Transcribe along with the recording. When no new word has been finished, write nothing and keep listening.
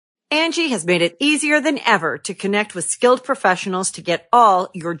Angie has made it easier than ever to connect with skilled professionals to get all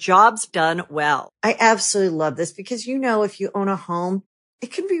your jobs done well. I absolutely love this because, if you own a home,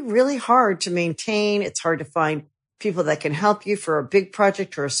 it can be really hard to maintain. It's hard to find people that can help you for a big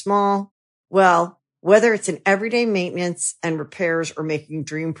project or a small. Well, whether it's in everyday maintenance and repairs or making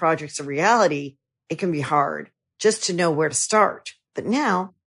dream projects a reality, it can be hard just to know where to start. But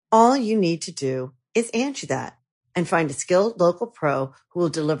now, all you need to do is Angie that and find a skilled local pro who will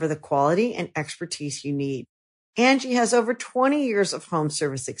deliver the quality and expertise you need. Angie has over 20 years of home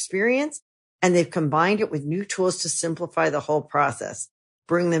service experience, and they've combined it with new tools to simplify the whole process.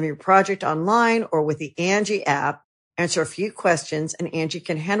 Bring them your project online or with the Angie app, answer a few questions, and Angie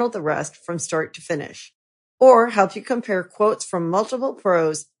can handle the rest from start to finish. Or help you compare quotes from multiple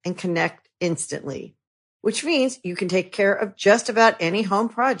pros and connect instantly, which means you can take care of just about any home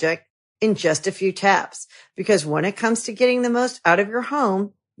project in just a few taps. Because when it comes to getting the most out of your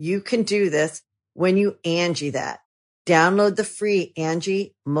home, you can do this when you Angie that. Download the free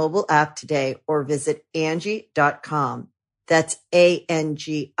Angie mobile app today or visit Angie.com. That's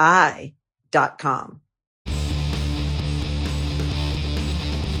ANGI.com.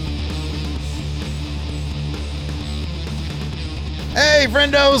 Hey,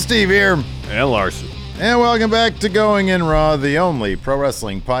 friendo, Steve here. And Larson. And welcome back to Going In Raw, the only pro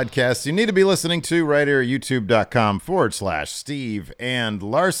wrestling podcast you need to be listening to right here at youtube.com/Steve and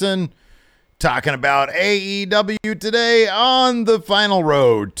Larson. Talking about AEW today on the final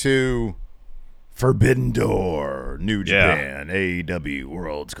road to Forbidden Door, New Japan, AEW,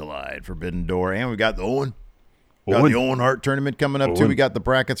 Worlds Collide, Forbidden Door. And we got the Owen. Got the Owen Hart tournament coming up, too. We got the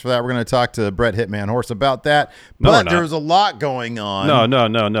brackets for that. We're going to talk to Brett Hitman Horse about that. But there's a lot going on.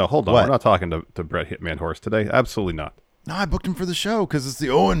 No. Hold on. What? We're not talking to Brett Hitman Horse today. Absolutely not. No, I booked him for the show because it's the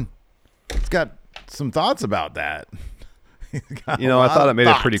Owen. He's got some thoughts about that. I thought I made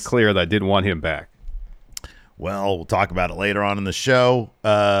it pretty clear that I didn't want him back. Well, we'll talk about it later on in the show.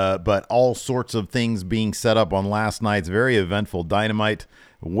 But all sorts of things being set up on last night's very eventful Dynamite.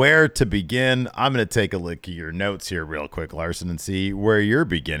 Where to begin? I'm going to take a look at your notes here real quick, Larson, and see where you're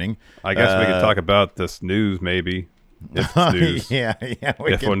beginning. I guess we could talk about this news, maybe. If it's news. Yeah.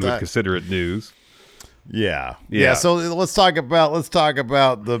 If one would consider it news. Yeah. So let's talk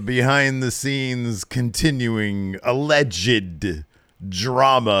about the behind the scenes continuing alleged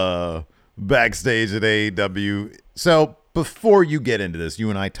drama backstage at AEW. So before you get into this, you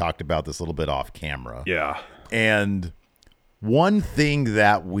and I talked about this a little bit off camera. Yeah. And one thing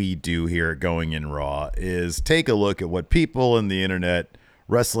that we do here at Going In Raw is take a look at what people in the internet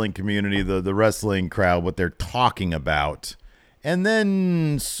wrestling community, the wrestling crowd, what they're talking about, and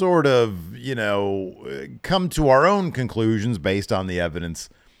then sort of, come to our own conclusions based on the evidence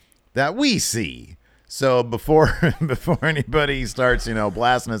that we see. So before anybody starts,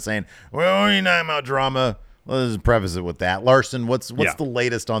 blasting us saying, well, you're not about drama, let's preface it with that. Larson, what's the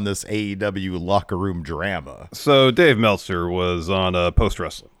latest on this AEW locker room drama? So Dave Meltzer was on Post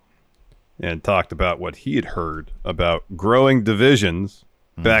Wrestling and talked about what he had heard about growing divisions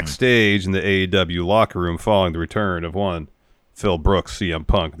backstage in the AEW locker room following the return of one Phil Brooks, CM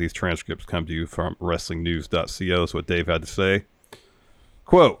Punk. These transcripts come to you from WrestlingNews.co. is what Dave had to say.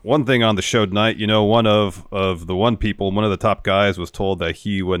 Quote, one thing on the show tonight, one of the top guys was told that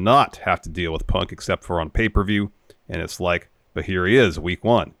he would not have to deal with Punk except for on pay-per-view. And it's like, but here he is, week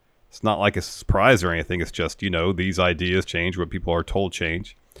one. It's not like a surprise or anything. It's just, these ideas change, what people are told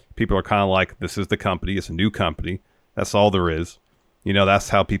change. People are kind of like, this is the company. It's a new company. That's all there is. That's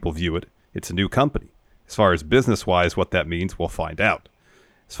how people view it. It's a new company. As far as business-wise, what that means, we'll find out.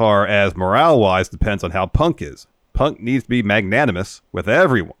 As far as morale-wise, depends on how Punk is. Punk needs to be magnanimous with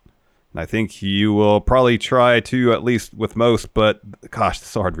everyone. And I think he will probably try to, at least with most, but gosh, it's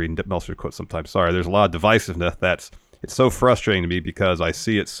so hard reading Meltzer quotes sometimes. Sorry, there's a lot of divisiveness it's so frustrating to me because I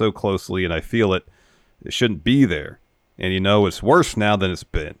see it so closely and I feel it shouldn't be there. And it's worse now than it's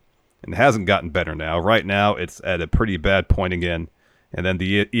been. And it hasn't gotten better now. Right now, it's at a pretty bad point again. And then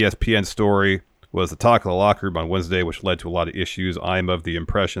the ESPN story was the talk of the locker room on Wednesday, which led to a lot of issues. I'm of the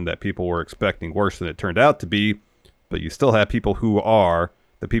impression that people were expecting worse than it turned out to be. But you still have people who are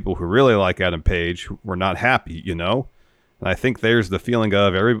the people who really like Adam Page who were not happy, And I think there's the feeling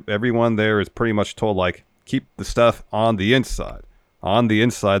of everyone there is pretty much told, like, keep the stuff on the inside. On the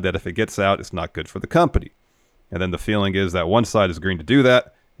inside, that if it gets out, it's not good for the company. And then the feeling is that one side is agreeing to do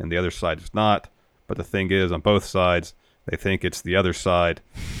that, and the other side is not. But the thing is, on both sides, they think it's the other side.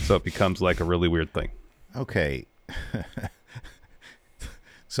 So it becomes like a really weird thing. Okay.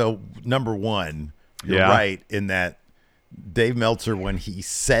 So, number one, you're right in that Dave Meltzer, when he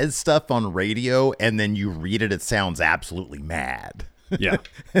says stuff on radio and then you read it, it sounds absolutely mad. Yeah.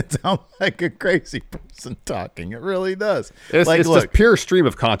 It sounds like a crazy person talking. It really does. It's look, just pure stream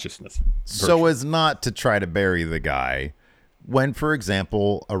of consciousness. so as not to try to bury the guy, when, for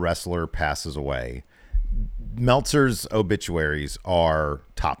example, a wrestler passes away, Meltzer's obituaries are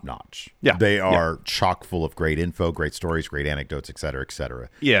top notch. Yeah. They are chock full of great info, great stories, great anecdotes, et cetera, et cetera.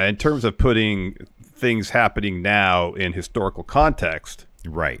 Yeah, in terms of putting things happening now in historical context.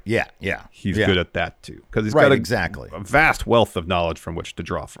 Right. Yeah. He's good at that too. Because he's Right, got exactly. a vast wealth of knowledge from which to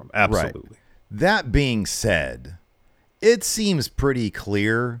draw from. Absolutely. Right. That being said, it seems pretty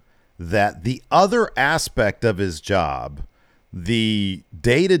clear that the other aspect of his job, the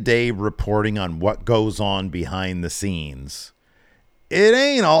day-to-day reporting on what goes on behind the scenes, it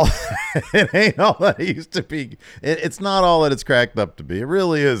ain't all that it used to be. It's not all that it's cracked up to be. It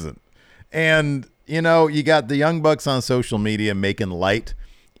really isn't. And you know, you got the Young Bucks on social media making light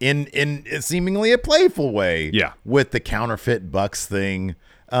in seemingly a playful way with the counterfeit Bucks thing.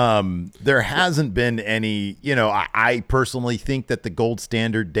 There hasn't been any, you know, I personally think that the gold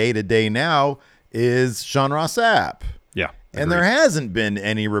standard day-to-day now is Sean Ross Sapp. Yeah. And there hasn't been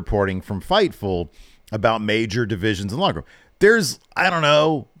any reporting from Fightful about major divisions in the locker room. There's, I don't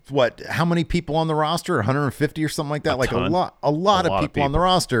know, how many people on the roster? 150 or something like that? A lot of people on the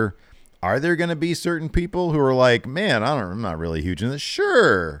roster. Are there going to be certain people who are like, man, I'm not really huge in this?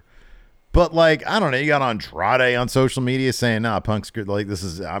 Sure. But like, I don't know, you got Andrade on social media saying, nah, Punk's good. Like,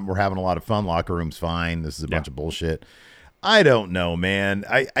 we're having a lot of fun. Locker room's fine. This is a bunch of bullshit. I don't know, man.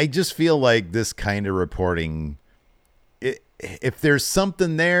 I just feel like this kind of reporting, if there's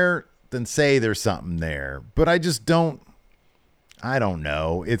something there, then say there's something there. But I don't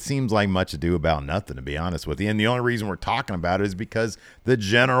know. It seems like much ado about nothing, to be honest with you. And the only reason we're talking about it is because the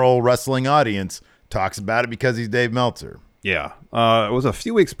general wrestling audience talks about it because he's Dave Meltzer. Yeah. It was a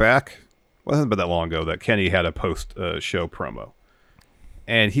few weeks back, wasn't but that long ago, that Kenny had a post-show promo.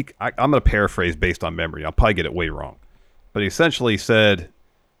 And I'm going to paraphrase based on memory. I'll probably get it way wrong. But he essentially said,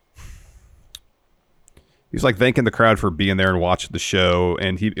 he's like thanking the crowd for being there and watching the show.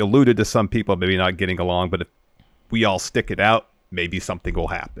 And he alluded to some people maybe not getting along, but if we all stick it out, maybe something will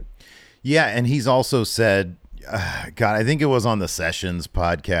happen. Yeah, and he's also said, God, I think it was on the Sessions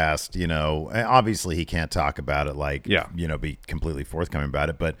podcast, you know, obviously he can't talk about it you know, be completely forthcoming about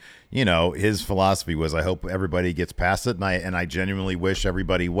it. But, you know, his philosophy was, I hope everybody gets past it. And I genuinely wish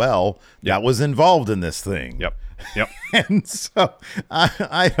everybody well that was involved in this thing. Yep. And so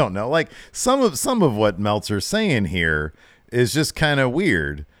I don't know, like some of what Meltzer's saying here is just kind of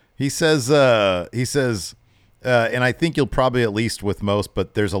weird. He says, and I think you'll probably at least with most,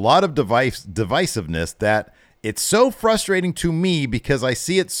 but there's a lot of divisiveness that it's so frustrating to me because I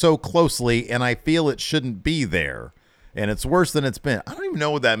see it so closely and I feel it shouldn't be there. And it's worse than it's been. I don't even know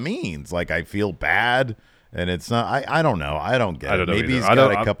what that means. Like, I feel bad and it's not, I don't know. I don't get it. Maybe he's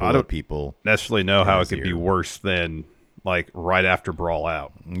got a couple of people. Necessarily know how it could be worse than like right after Brawl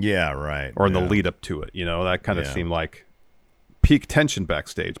Out. Yeah, right. Or in the lead up to it. You know, that kind of seemed like peak tension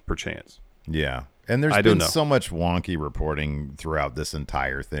backstage, perchance. Yeah. And there's been so much wonky reporting throughout this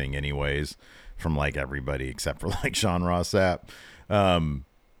entire thing anyways, from like everybody except for like Sean Ross Sapp.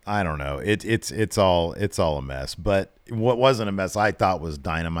 I don't know. It's all a mess. But what wasn't a mess, I thought, was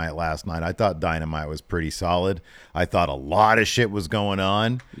Dynamite last night. I thought Dynamite was pretty solid. I thought a lot of shit was going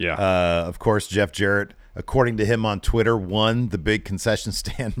on. Yeah. Of course, Jeff Jarrett, according to him on Twitter, won the big concession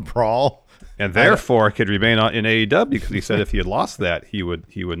stand brawl. And therefore could remain in AEW because he said if he had lost that, he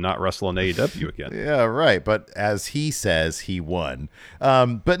would not wrestle in AEW again. Yeah, right. But as he says, he won.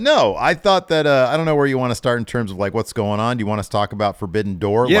 But no, I thought that I don't know where you want to start in terms of like what's going on. Do you want us to talk about Forbidden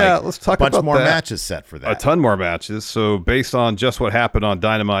Door? Yeah, like, let's talk about a bunch more that. matches set for that. A ton more matches. So based on just what happened on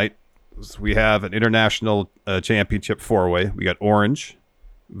Dynamite, we have an international championship 4-way. We got Orange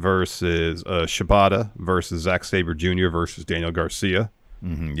versus Shibata versus Zack Sabre Jr. versus Daniel Garcia.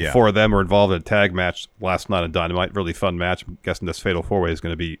 Mm-hmm, yeah. 4 of them were involved in a tag match last night on Dynamite. Really fun match. I'm guessing this Fatal 4-Way is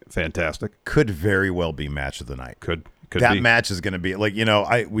going to be fantastic. Could very well be match of the night. Could that be. match is going to be like, you know,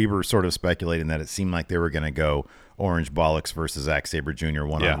 we were sort of speculating that it seemed like they were going to go Orange Bollocks versus Zack Sabre Jr.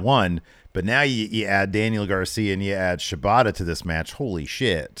 one-on-one. But now you add Daniel Garcia and you add Shibata to this match. Holy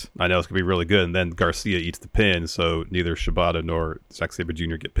shit. I know it's going to be really good. And then Garcia eats the pin, so neither Shibata nor Zack Sabre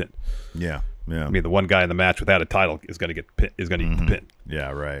Jr. get pinned. Yeah. Yeah. I mean, the one guy in the match without a title is going to eat the pin. Yeah,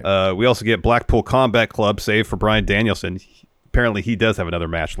 right. We also get Blackpool Combat Club, save for Bryan Danielson. Apparently, he does have another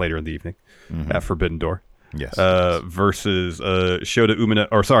match later in the evening at Forbidden Door. Yes. Versus Shota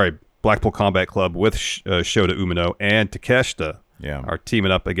Umino, Blackpool Combat Club with Shota Umino and Takeshita are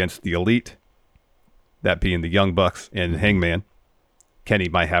teaming up against the Elite, that being the Young Bucks and Hangman. Kenny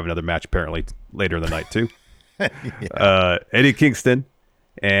might have another match apparently later in the night too. Eddie Kingston,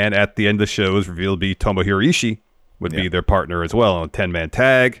 and at the end of the show is revealed to be Tomohiro Ishii would be their partner as well on a 10-man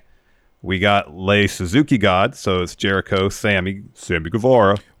tag. We got Lei Suzuki God, so it's Jericho, Sammy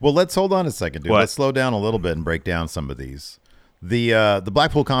Guevara. Well, let's hold on a second, dude. What? Let's slow down a little bit and break down some of these. The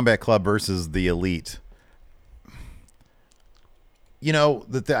Blackpool Combat Club versus the Elite. You know,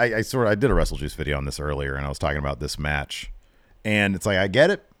 I did a Wrestle Juice video on this earlier, and I was talking about this match. And it's like, I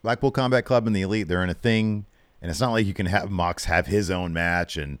get it. Blackpool Combat Club and the Elite, they're in a thing. And it's not like you can have Mox have his own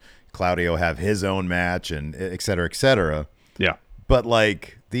match and Claudio have his own match and et cetera, et cetera. Yeah. But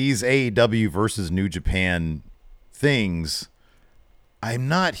like these AEW versus New Japan things, I'm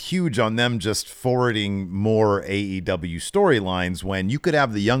not huge on them just forwarding more AEW storylines when you could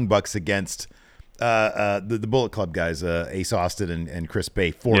have the Young Bucks against the Bullet Club guys, Ace Austin and Chris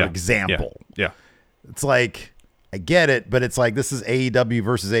Bay, for example. Yeah. It's like, I get it, but it's like this is AEW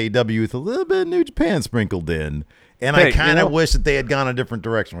versus AEW with a little bit of New Japan sprinkled in. And I kind of wish that they had gone a different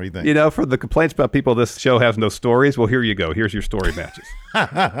direction. What do you think? You know, for the complaints about people, this show has no stories. Well, here you go. Here's your story matches.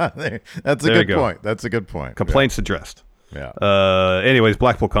 That's a good point. That's a good point. Complaints addressed. Yeah. Anyways,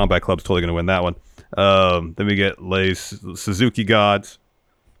 Blackpool Combat Club's totally going to win that one. Then we get Suzuki Gods.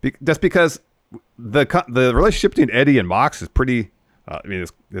 Just because the relationship between Eddie and Mox is pretty.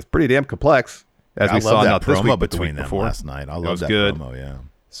 It's pretty damn complex. As we saw not this week, but the week before last night. I love that good. promo. Yeah.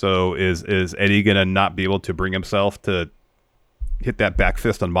 So is Eddie going to not be able to bring himself to hit that back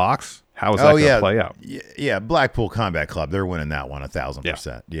fist on Mox? How is that going to play out? Yeah, Blackpool Combat Club, they're winning that one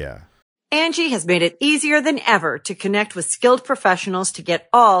 1,000%. Yeah. Angie has made it easier than ever to connect with skilled professionals to get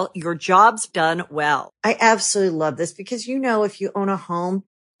all your jobs done well. I absolutely love this because, you know, if you own a home,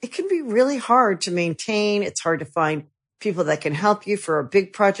 it can be really hard to maintain. It's hard to find people that can help you for a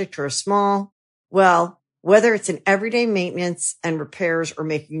big project or a small. Well, whether it's in everyday maintenance and repairs or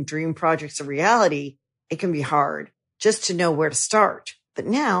making dream projects a reality, it can be hard just to know where to start. But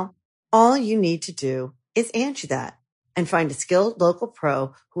now, all you need to do is Angie that and find a skilled local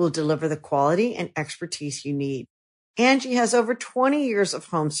pro who will deliver the quality and expertise you need. Angie has over 20 years of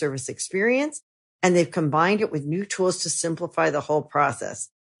home service experience, and they've combined it with new tools to simplify the whole process.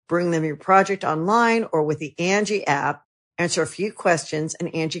 Bring them your project online or with the Angie app. Answer a few questions,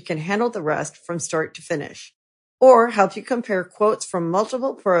 and Angie can handle the rest from start to finish. Or help you compare quotes from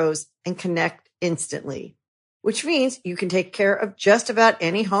multiple pros and connect instantly. Which means you can take care of just about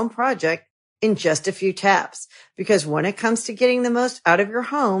any home project in just a few taps. Because when it comes to getting the most out of your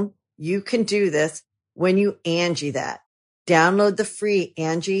home, you can do this when you Angie that. Download the free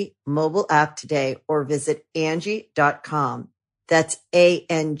Angie mobile app today or visit Angie.com. That's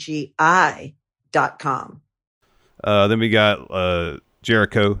ANGI.com. Then we got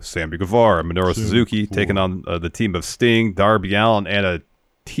Jericho, Sammy Guevara, Minoru Suzuki taking on the team of Sting, Darby Allin, and a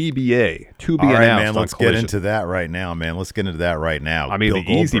TBA. To be All right, announced. man, let's get into that right now, man. Let's get into that right now. I mean, Bill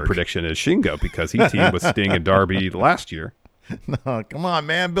the easy Goldberg. prediction is Shingo because he teamed with Sting and Darby last year. No, come on,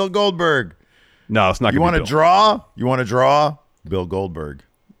 man. Bill Goldberg. No, it's not You going to want be to draw? You want to draw? Bill Goldberg.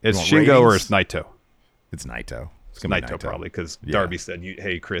 It's Want Shingo or ratings? it's Naito. It's Naito. It's It's gonna be Naito probably because Darby said,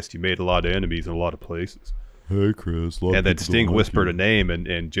 "Hey, Chris, you made a lot of enemies in a lot of places." Hey, Chris. And then Sting whispered a name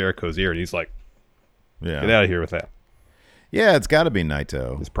in Jericho's ear, and he's like, Yeah. "Get out of here with that." Yeah, it's got to be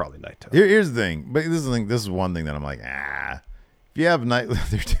Naito. It's probably Naito. Here's the thing, but this is one thing that I'm like, If you have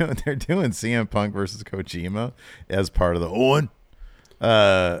they're doing CM Punk versus Kojima as part of the Owen.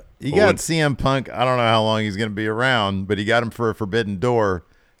 You got CM Punk. I don't know how long he's going to be around, but he got him for a Forbidden Door.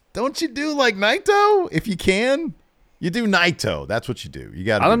 Don't you do like Naito if you can? You do Naito. That's what you do. You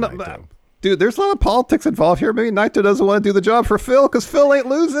got to. I don't know, Naito. Dude. There's a lot of politics involved here. Maybe Naito doesn't want to do the job for Phil because Phil ain't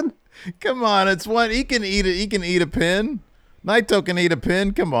losing. Come on, it's one. He can eat it. He can eat a pin. Naito can eat a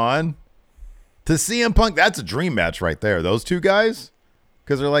pin. Come on. To CM Punk, that's a dream match right there. Those two guys,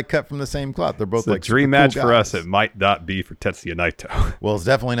 because they're like cut from the same cloth. They're both it's like a dream match cool for guys. us. It might not be for Tetsuya Naito. Well, it's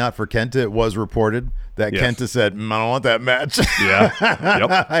definitely not for Kenta. It was reported that Kenta said, I don't want that match. Yeah.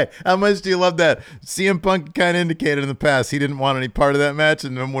 Yep. How much do you love that? CM Punk kind of indicated in the past he didn't want any part of that match,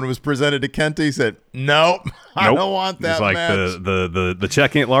 and then when it was presented to Kenta, he said, "Nope, I don't want that It's like match." the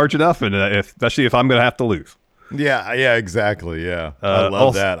check ain't large enough, and especially if I'm going to have to lose. Yeah, exactly. Yeah, I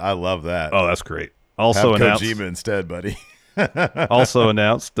love that. I love that. Oh, that's great. Also Have announced Kojima instead, buddy. Also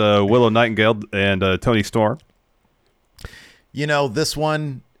announced Willow Nightingale and Tony Storm. You know, this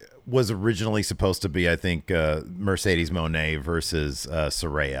one was originally supposed to be, I think, Mercedes Moné versus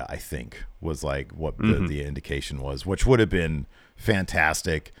Saraya, I think, was like what the indication was, which would have been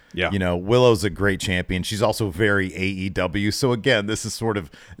fantastic. Yeah. You know, Willow's a great champion. She's also very AEW. So again, this is sort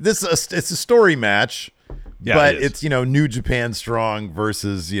of it's a story match, Yeah, but it is. it's, New Japan Strong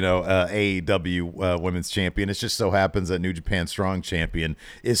versus, AEW Women's Champion. It just so happens that New Japan Strong Champion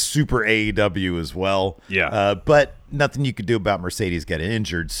is super AEW as well. Yeah. But nothing you could do about Mercedes getting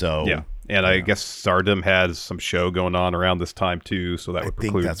injured. So Yeah. And I guess Stardom has some show going on around this time too, so that would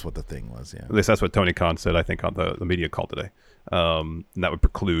preclude. I think that's what the thing was. Yeah. At least that's what Tony Khan said, I think, on the media call today. And that would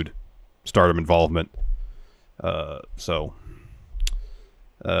preclude Stardom involvement. And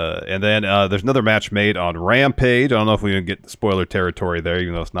then there's another match made on Rampage. I don't know if we can get spoiler territory there,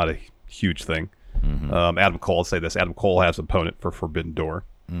 even though it's not a huge thing. Adam Cole, I'll say this. Adam Cole has an opponent for Forbidden Door.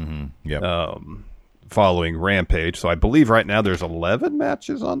 Yep. Following Rampage. So I believe right now there's 11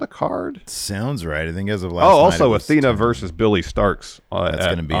 matches on the card. Sounds right. I think as of last night. Also Athena versus Billy Starks that's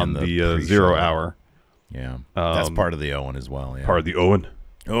going to be on the the 0 hour. Yeah. That's part of the Owen as well. Yeah. Part of the Owen.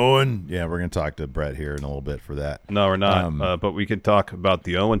 Yeah, we're going to talk to Brett here in a little bit for that. No, we're not. But we can talk about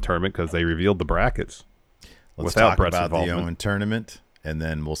the Owen tournament because they revealed the brackets. Let's without talk Brett's about involvement. the Owen tournament, and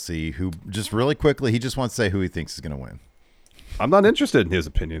then we'll see who. Just really quickly, he just wants to say who he thinks is going to win. I'm not interested in his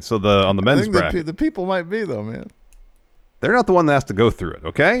opinion. So on the men's bracket, the people might be though, man. they're not the one that has to go through it.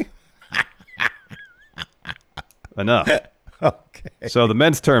 Okay. Enough. Okay. So the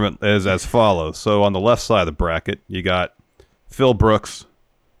men's tournament is as follows. So on the left side of the bracket, you got Phil Brooks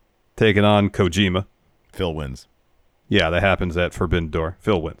taking on Kojima. Phil wins. Yeah, that happens at Forbidden Door.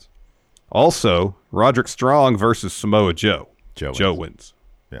 Phil wins. Also, Roderick Strong versus Samoa Joe. Joe wins.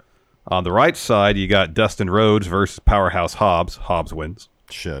 Yeah. On the right side, you got Dustin Rhodes versus Powerhouse Hobbs. Hobbs wins.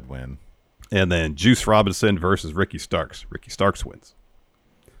 Should win. And then Juice Robinson versus Ricky Starks. Ricky Starks wins.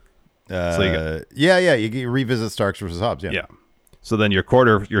 So you revisit Starks versus Hobbs. Yeah. So then your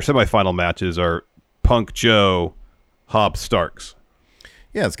semifinal matches are Punk Joe, Hobbs Starks.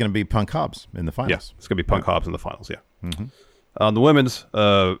 Yeah, it's going to be Punk Hobbs in the finals. Yeah, it's going to be Punk Hobbs in the finals. Yeah. Mm-hmm. On the women's,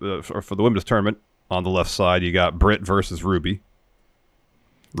 for the women's tournament, on the left side, you got Britt versus Ruby.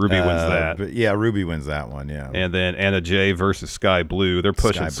 Ruby wins that. Ruby wins that one. Yeah. And then Anna Jay versus Sky Blue. They're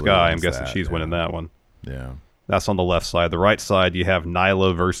pushing Sky. I'm guessing she's winning that one. Yeah. That's on the left side. The right side, you have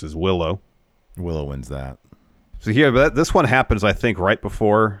Nyla versus Willow. Willow wins that. So here, this one happens, I think, right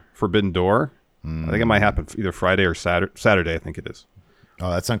before Forbidden Door. I think it might happen either Friday or Saturday. I think it is.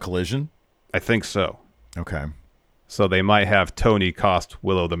 Oh, that's on Collision? I think so. Okay. So they might have Tony cost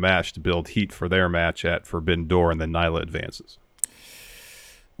Willow the match to build heat for their match at Forbidden Door, and then Nyla advances.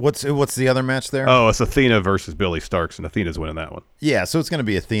 What's the other match there? Oh, it's Athena versus Billy Starks, and Athena's winning that one. Yeah, so it's going to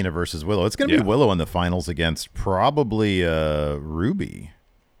be Athena versus Willow. It's going to be Willow in the finals against probably Ruby.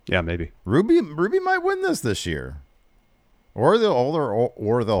 Yeah, maybe. Ruby might win this year. Or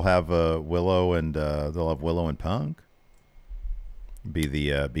they'll have Willow and they'll have Willow and Punk. Be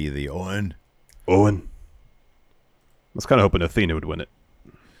the Owen. I was kind of hoping Athena would win it.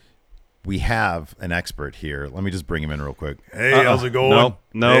 We have an expert here. Let me just bring him in real quick. Hey, how's it going? Nope,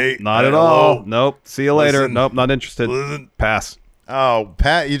 hey, not at all. Nope. See you later. Nope, not interested. Pass. Oh,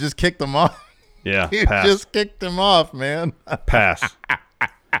 Pat, you just kicked him off. Yeah, you pass. just kicked him off, man. Pass.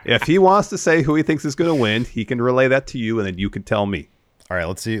 If he wants to say who he thinks is going to win, he can relay that to you, and then you can tell me. All right,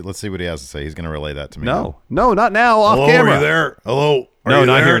 let's see what he has to say. He's going to relay that to me. No, not now. Off Hello, camera. Are you there? Hello. No,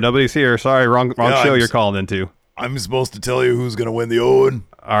 not here. Nobody's here. Sorry, wrong show you're calling into. I'm supposed to tell you who's going to win the Owen.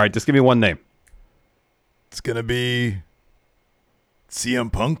 All right, just give me one name. It's going to be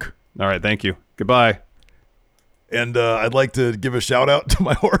CM Punk. All right, thank you. Goodbye. And I'd like to give a shout out to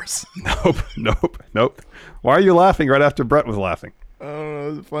my horse. Nope. Why are you laughing right after Brett was laughing? I don't know. It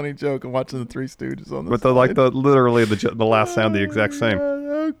was a funny joke. I'm watching the Three Stooges on the But literally the last sound the exact same.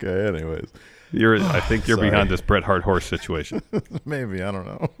 Okay, anyways. I think you're behind this Bret Hart horse situation. Maybe, I don't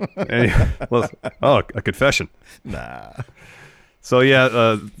know. Listen, a confession. Nah. So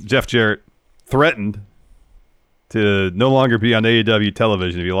Jeff Jarrett threatened to no longer be on AEW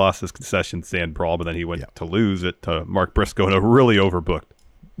television if he lost his concession stand brawl, but then he went to lose it to Mark Briscoe in a really overbooked.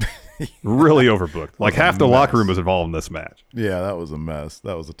 Really overbooked. Like half the locker room was involved in this match. Yeah, that was a mess.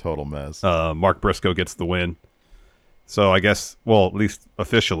 That was a total mess. Mark Briscoe gets the win. So I guess, at least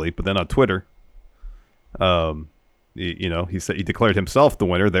officially, but then on Twitter, he said he declared himself the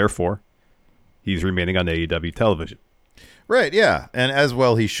winner. Therefore, he's remaining on AEW television. Right. Yeah, and as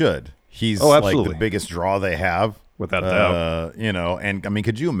well he should. He's like the biggest draw they have, without a doubt. And I mean,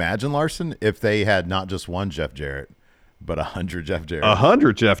 could you imagine, Larson, if they had not just one Jeff Jarrett, but 100 Jeff Jarrett?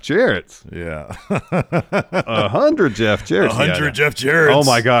 100 Jeff Jarretts. Yeah. 100 Jeff Jarretts. 100 Jeff Jarretts. Oh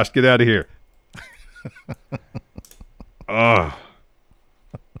my gosh, get out of here. Oh,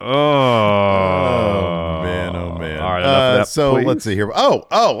 man. All right, enough of that, so please. let's see here.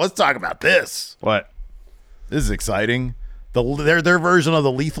 Oh, let's talk about this. What? This is exciting. their version of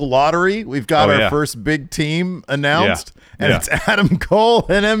the Lethal Lottery. We've got our first big team announced, and it's Adam Cole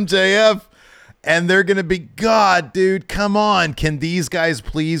and MJF, and they're going to be, God, dude, come on. Can these guys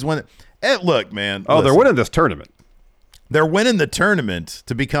please win? Look, man. Oh, they're winning this tournament. They're winning the tournament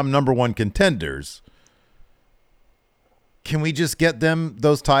to become number one contenders. Can we just get them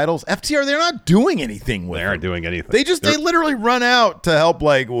those titles? FTR, they're not doing anything with them. They aren't doing anything. They literally run out to help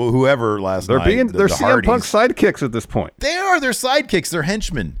whoever last night. They're CM Punk sidekicks at this point. They are. They're sidekicks. They're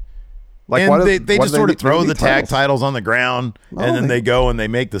henchmen. Like, and they just sort of throw the tag titles on the ground, and then they go and they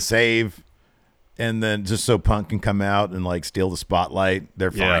make the save, and then just so Punk can come out and like steal the spotlight. They're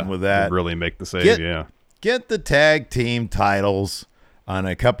fine with that. Really make the save. Get the tag team titles on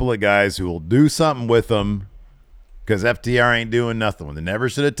a couple of guys who will do something with them. Because FTR ain't doing nothing. They never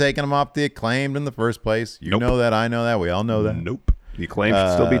should have taken them off the Acclaimed in the first place. You know that. I know that. We all know that. Nope. The Acclaimed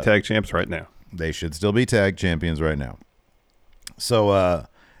should still be tag champs right now. They should still be tag champions right now. So,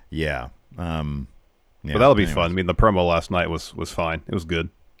 yeah. But that'll be fun. I mean, the promo last night was fine. It was good.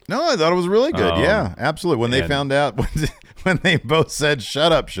 No, I thought it was really good. Yeah, absolutely. When they found out, when they both said,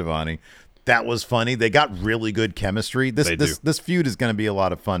 "Shut up, Shivani," that was funny. They got really good chemistry. This feud is going to be a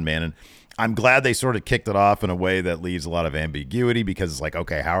lot of fun, man. And I'm glad they sort of kicked it off in a way that leaves a lot of ambiguity, because it's like,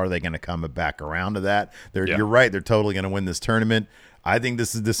 okay, how are they going to come back around to that? You're right. They're totally going to win this tournament. I think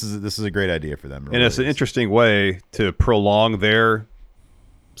this is a great idea for them. And it's an interesting way to prolong their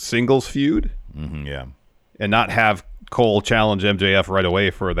singles feud. Mm-hmm, yeah. And not have Cole challenge MJF right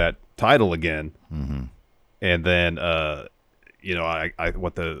away for that title again. Mm-hmm. And then, I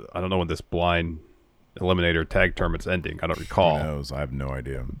don't know when this blind eliminator tag tournament's ending. I don't recall. Who knows? I have no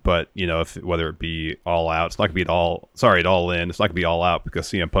idea. But whether it be All Out, it's not gonna be All In. It's not gonna be All Out because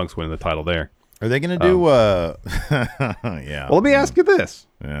CM Punk's winning the title there. Are they gonna do? Yeah. Well, let me ask you this.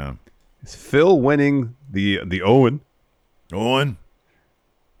 Yeah. Is Phil winning the Owen going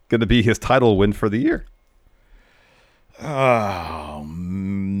to be his title win for the year? Oh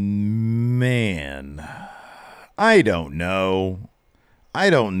man, I don't know.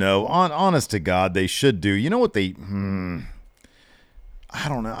 Honest to God, they should do. You know what they? I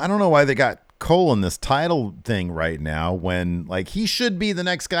don't know. I don't know why they got Cole in this title thing right now when he should be the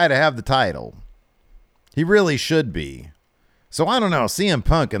next guy to have the title. He really should be. So I don't know. CM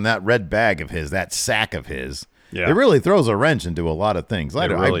Punk and that red bag of his, that sack of his, it really throws a wrench into a lot of things. I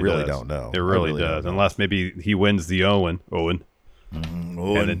really don't know. It really does. Unless maybe he wins the Owen. Mm-hmm.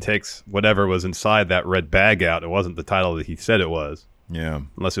 And then takes whatever was inside that red bag out. It wasn't the title that he said it was. Yeah.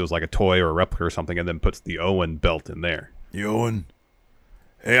 Unless it was like a toy or a replica or something, and then puts the Owen belt in there. The Owen.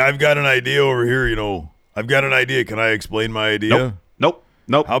 Hey, I've got an idea over here, I've got an idea. Can I explain my idea? Nope.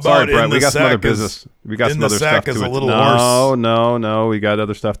 How about Sorry, Brett. we got some other business. We got some other stuff to attend to. No. We got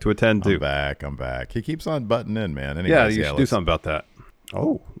other stuff to attend to. I'm back. He keeps on butting in, man. Anyways, you should do something about that.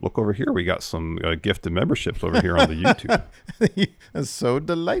 Oh, look over here. We got some gifted memberships over here on the YouTube. That's so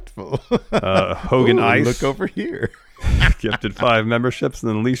delightful. Hogan Ice. Look over here. Gifted 5 memberships, and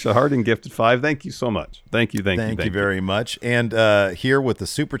then Alicia Harding gifted 5. Thank you so much. Thank you very much. And here with the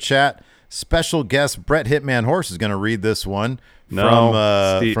super chat, special guest Brett Hitman Horse is going to read this one from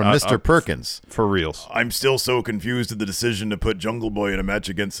Mr. Perkins. For reals. I'm still so confused at the decision to put Jungle Boy in a match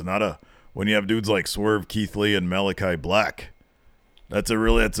against Sonata when you have dudes like Swerve, Keith Lee, and Malachi Black. That's a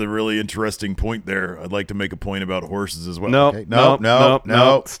really interesting point there. I'd like to make a point about horses as well.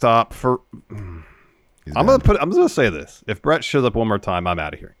 No. Stop. I'm gonna say this. If Brett shows up one more time, I'm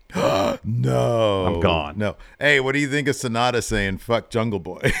out of here. No. I'm gone. No. Hey, what do you think of Sonata saying "fuck Jungle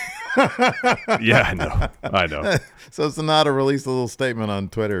Boy"? Yeah, I know. So Sonata released a little statement on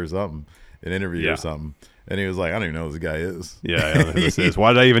Twitter or something, an interview or something, and he was like, "I don't even know who this guy is." Yeah, I don't know who this is.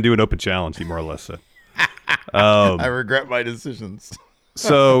 Why did I even do an open challenge? He more or less said. I regret my decisions.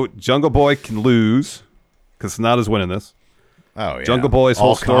 So Jungle Boy can lose because Sonata's winning this. Oh yeah. Jungle Boy's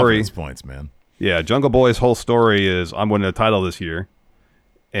whole story. Points, man. Yeah, Jungle Boy's whole story is I'm winning a title this year,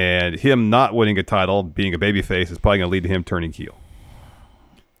 and him not winning a title, being a babyface, is probably going to lead to him turning heel.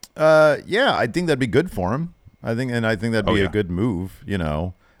 Yeah, I think that'd be good for him. I think that'd be a good move.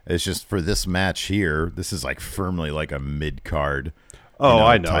 It's just for this match here. This is firmly a mid card. Oh,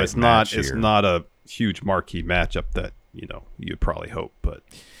 I know. It's not a huge marquee matchup that you'd probably hope. But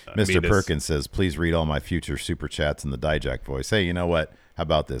Mr. Perkins says, "Please read all my future super chats in the Dijak voice." Hey, you know what? How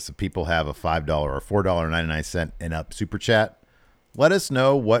about this? If people have a $5 or $4.99 and up super chat, let us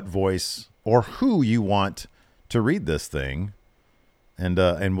know what voice or who you want to read this thing, and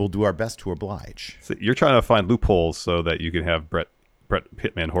we'll do our best to oblige. So you're trying to find loopholes so that you can have Brett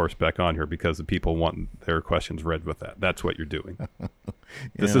Hitman Horse back on here because the people want their questions read with that. That's what you're doing.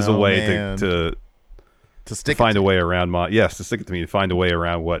 This is a way to To stick find it a to way around to stick it to me, to find a way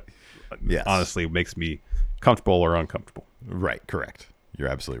around what honestly makes me comfortable or uncomfortable. Right, correct. You're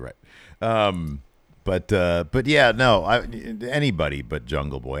absolutely right. But yeah, no, anybody but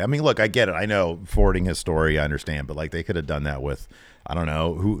Jungle Boy. I mean, look, I get it. I know forwarding his story, I understand, but like they could have done that with, I don't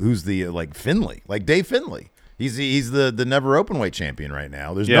know, who's the like Finley, like Dave Finley. He's the never openweight champion right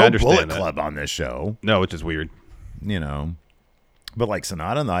now. There's no Bullet Club on this show. No, which is weird. You know, but like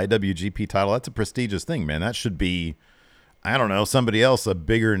Sonata and the IWGP title, that's a prestigious thing, man. That should be, I don't know, somebody else, a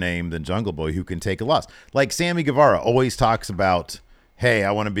bigger name than Jungle Boy who can take a loss. Like Sammy Guevara always talks about, hey,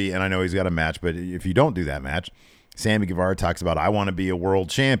 I want to be, and I know he's got a match, but if you don't do that match, Sammy Guevara talks about, I want to be a world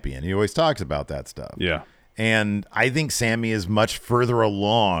champion. He always talks about that stuff. Yeah. And I think Sammy is much further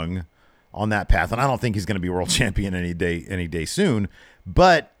along on that path, and I don't think he's going to be world champion any day soon,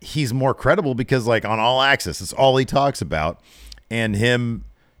 but he's more credible because like on All Access, it's all he talks about, and him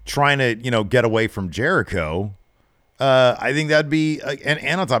trying to, get away from Jericho. I think that'd be,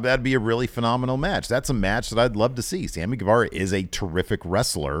 and on top of that, that'd be a really phenomenal match. That's a match that I'd love to see. Sammy Guevara is a terrific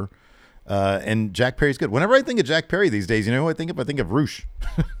wrestler, and Jack Perry's good. Whenever I think of Jack Perry these days, you know who I think of? I think of Roosh.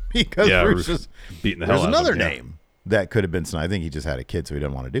 Because Roosh is beating the hell out of him. There's another name that could have been, I think he just had a kid, so he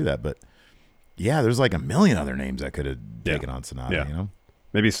didn't want to do that. But yeah, there's like a million other names that could have taken on Sonata,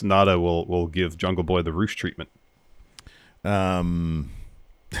 Maybe Sonata will give Jungle Boy the Roosh treatment. That'd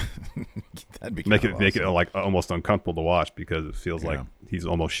be make awesome. it like almost uncomfortable to watch because it feels like he's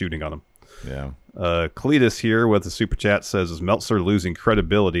almost shooting on him. Yeah. Cletus here with the super chat says, is Meltzer losing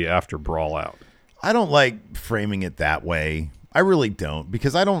credibility after Brawl Out? I don't like framing it that way. I really don't,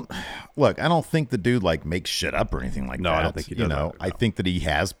 because I don't think the dude like makes shit up or anything like that. No, I don't think he does. No. I think that he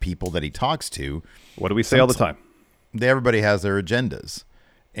has people that he talks to. What do we say all the time? Everybody has their agendas,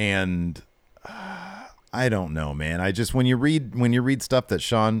 and I don't know, man. I just when you read stuff that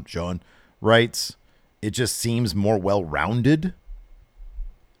Sean writes, it just seems more well-rounded,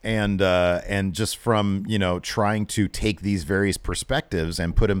 and just from trying to take these various perspectives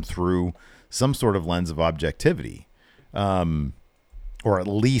and put them through some sort of lens of objectivity. Or at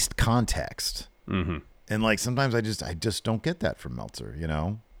least context. Mm-hmm. And like sometimes I just don't get that from Meltzer,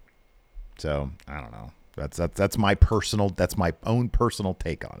 So I don't know. That's my own personal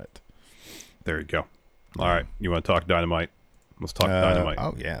take on it. There you go. All right, you want to talk Dynamite? Let's talk Dynamite.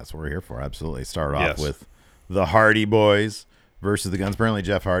 Oh yeah, that's what we're here for. Absolutely. Start off with the Hardy Boys versus the Guns. Apparently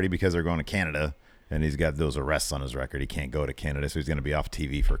Jeff Hardy, because they're going to Canada and he's got those arrests on his record, he can't go to Canada, so he's going to be off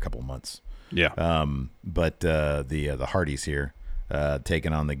TV for a couple months. Yeah. But the Hardys here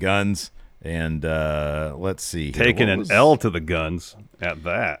taking on the Guns, and let's see, taking an L to the Guns at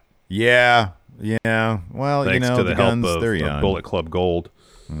that. Yeah. Well, thanks to the Guns, help they're of young. Bullet Club Gold.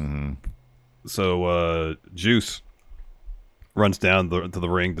 Mm-hmm. So Juice runs down to the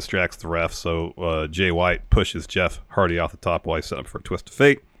ring, distracts the ref. So Jay White pushes Jeff Hardy off the top while he's set up for a twist of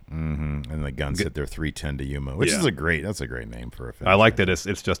fate. Mm-hmm. And the Guns hit their 310 to Yuma, which is a great name for a finish. I like that it's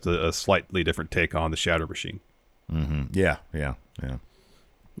just a slightly different take on the Shatter Machine. Mm-hmm. Yeah.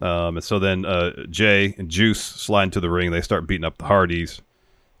 And so then Jay and Juice slide into the ring. They start beating up the Hardys.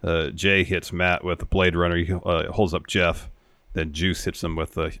 Jay hits Matt with a Blade Runner. He holds up Jeff. Then Juice hits him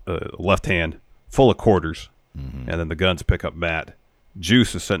with a left hand full of quarters. Mm-hmm. And then the Guns pick up Matt.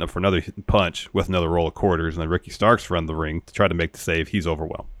 Juice is setting up for another punch with another roll of quarters. And then Ricky Starks run the ring to try to make the save. He's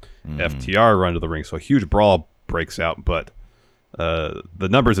overwhelmed. FTR run to the ring. So a huge brawl breaks out. But the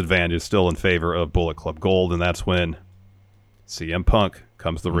numbers advantage is still in favor of Bullet Club Gold. And that's when CM Punk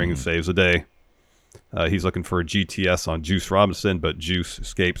comes to the ring and saves the day. He's looking for a GTS on Juice Robinson, but Juice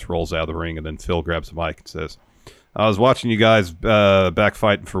escapes, rolls out of the ring, and then Phil grabs the mic and says, I was watching you guys back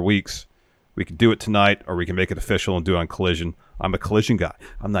fighting for weeks. We can do it tonight, or we can make it official and do it on Collision. I'm a Collision guy.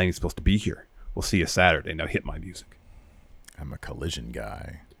 I'm not even supposed to be here. We'll see you Saturday. Now hit my music. I'm a Collision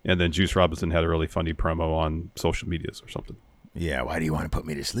guy. And then Juice Robinson had a really funny promo on social medias or something. Yeah, why do you want to put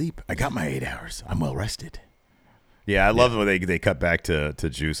me to sleep? I got my 8 hours. I'm well rested. Yeah, I love when they cut back to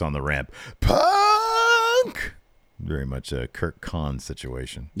Juice on the ramp. Punk! Very much a Kurt Kahn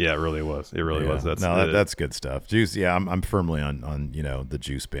situation. Yeah, it really was. It really was. That's good stuff. Juice, yeah, I'm firmly on the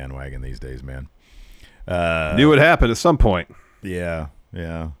Juice bandwagon these days, man. Knew it happened at some point. Yeah.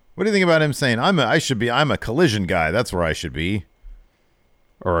 What do you think about him saying I'm a Collision guy? That's where I should be.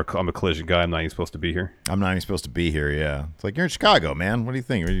 Or I'm a Collision guy. I'm not even supposed to be here. I'm not even supposed to be here, yeah. It's like, you're in Chicago, man. What do you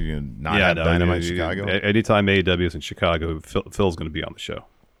think? Are you going to not have Dynamite in Chicago? Anytime AEW is in Chicago, Phil's going to be on the show.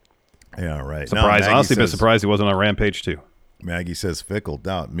 Yeah, right. Surprised. Honestly, been surprised he wasn't on Rampage, too. Maggie says Fickle.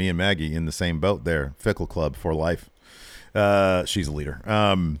 Doubt. Me and Maggie in the same boat there. Fickle Club for life. She's a leader.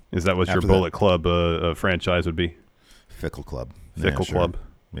 Is that what your Bullet Club franchise would be? Fickle Club. Fickle Club.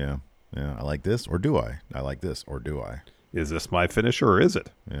 Yeah. Yeah, I like this, or do I? I like this, or do I? Is this my finisher, or is it?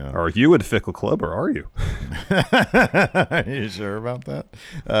 Yeah. Are you in Fickle Club, or are you? Are you sure about that?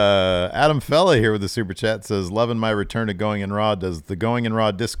 Adam Fella here with the super chat says, loving my return to Going in Raw. Does the Going in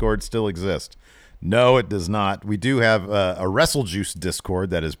Raw Discord still exist? No, it does not. We do have a Wrestle Juice Discord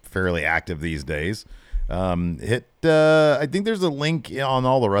that is fairly active these days. I think there's a link on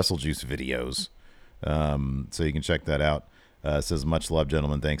all the Wrestle Juice videos, so you can check that out. It says, much love,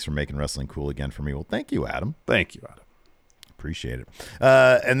 gentlemen. Thanks for making wrestling cool again for me. Well, thank you, Adam. Thank you, Adam. Appreciate it.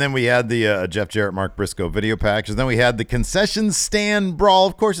 And then we had the Jeff Jarrett, Mark Briscoe video package. And then we had the concession stand brawl.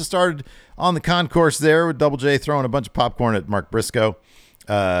 Of course, it started on the concourse there with Double J throwing a bunch of popcorn at Mark Briscoe.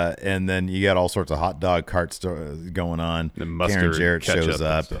 And then you got all sorts of hot dog carts going on. Karen Jarrett shows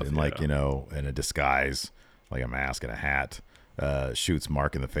up stuff, in in a disguise, like a mask and a hat, shoots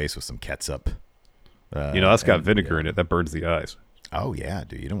Mark in the face with some ketchup. That's got vinegar in it. That burns the eyes. Oh yeah,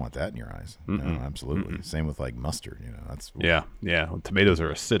 dude, you don't want that in your eyes. No, absolutely. Same with like mustard. That's yeah. Well, tomatoes are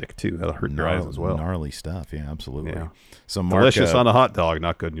acidic too. That'll hurt your eyes as well. Gnarly stuff. Yeah, absolutely. Yeah. So Mark, delicious on a hot dog,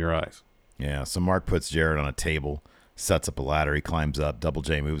 not good in your eyes. Yeah. So Mark puts Jarrett on a table, sets up a ladder. He climbs up. Double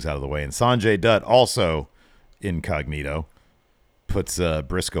J moves out of the way, and Sanjay Dutt, also incognito, puts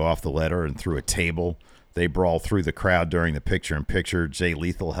Briscoe off the ladder and through a table. They brawl through the crowd during the picture-in-picture. Jay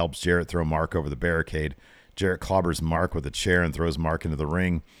Lethal helps Jarrett throw Mark over the barricade. Jarrett clobbers Mark with a chair and throws Mark into the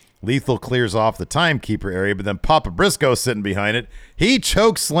ring. Lethal clears off the timekeeper area, but then Papa Briscoe sitting behind it. He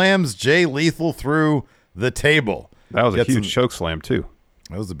choke slams Jay Lethal through the table. That was a huge choke slam, too.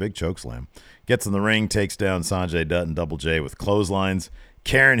 That was a big choke slam. Gets in the ring, takes down Sanjay Dutt and Double J with clotheslines.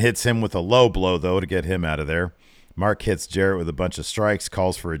 Karen hits him with a low blow, though, to get him out of there. Mark hits Jarrett with a bunch of strikes,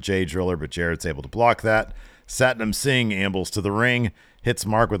 calls for a J driller, but Jarrett's able to block that. Satnam Singh ambles to the ring, hits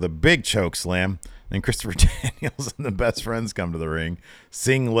Mark with a big choke slam. Then Christopher Daniels and the Best Friends come to the ring.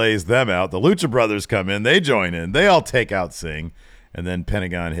 Singh lays them out. The Lucha Brothers come in. They join in. They all take out Singh. And then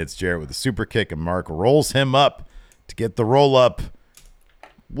Pentagon hits Jarrett with a super kick, and Mark rolls him up to get the roll-up.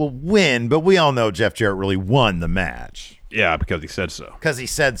 Will win, but we all know Jeff Jarrett really won the match. Yeah, because he said so. Because he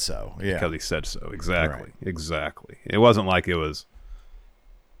said so. Yeah. Because he said so. Exactly. Right. Exactly. It wasn't like it was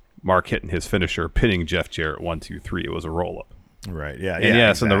Mark hitting his finisher, pinning Jeff Jarrett 1, 2, 3. It was a roll-up. Right. Yeah. And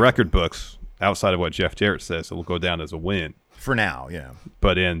yes, exactly. In the record books, outside of what Jeff Jarrett says, it will go down as a win. For now, yeah.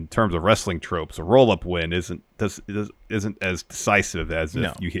 But in terms of wrestling tropes, a roll-up win isn't as decisive as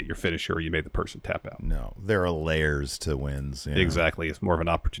if you hit your finisher or you made the person tap out. No, there are layers to wins. Exactly. It's more of an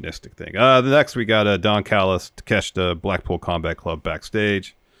opportunistic thing. The next we got Don Callis, Takeshita, Blackpool Combat Club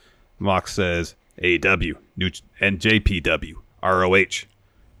backstage. Mox says AEW, and JPW, ROH,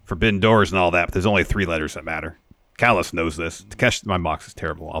 Forbidden Doors and all that, but there's only 3 letters that matter. Callis knows this. Takeshita, my Mox is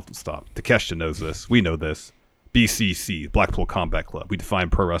terrible. I'll stop. Takeshita knows this. We know this. BCC, Blackpool Combat Club. We define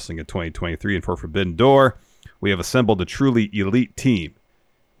pro wrestling in 2023, and for Forbidden Door, we have assembled a truly elite team.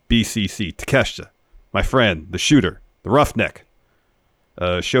 BCC, Takeshita, my friend, the shooter, the roughneck,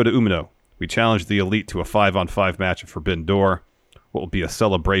 Shota Umino. We challenge the elite to a 5-on-5 match at Forbidden Door. What will be a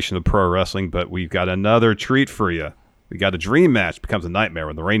celebration of pro wrestling, but we've got another treat for you. We got a dream match, becomes a nightmare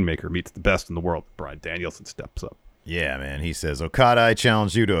when the Rainmaker meets the best in the world. Bryan Danielson steps up. Yeah, man. He says, Okada, I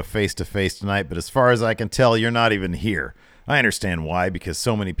challenge you to a face-to-face tonight, but as far as I can tell, you're not even here. I understand why, because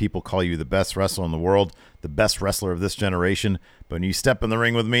so many people call you the best wrestler in the world, the best wrestler of this generation. But when you step in the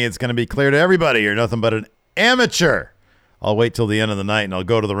ring with me, it's going to be clear to everybody you're nothing but an amateur. I'll wait till the end of the night, and I'll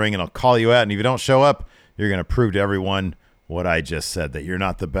go to the ring, and I'll call you out. And if you don't show up, you're going to prove to everyone what I just said, that you're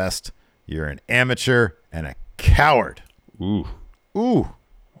not the best. You're an amateur and a coward. Ooh. Ooh.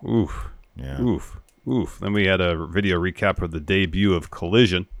 Oof. Yeah. Oof. Oof. Then we had a video recap of the debut of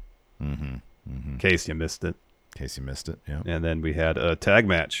Collision. In case you missed it. Yeah. And then we had a tag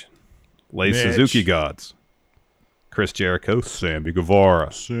match. Suzuki Gods. Chris Jericho, Sammy Guevara.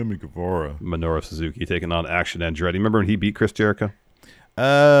 Minoru Suzuki taking on Action Andretti. Remember when he beat Chris Jericho?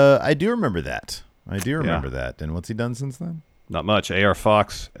 I do remember that. And what's he done since then? Not much. AR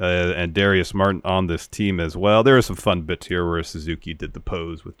Fox and Darius Martin on this team as well. There were some fun bits here where Suzuki did the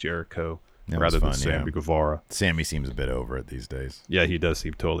pose with Jericho. Rather than Sammy Guevara. Sammy seems a bit over it these days. Yeah, he does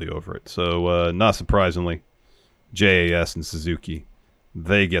seem totally over it. So, not surprisingly, JAS and Suzuki,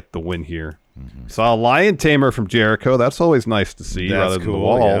 they get the win here. Saw a lion tamer from Jericho. That's always nice to see. That's rather than cool. The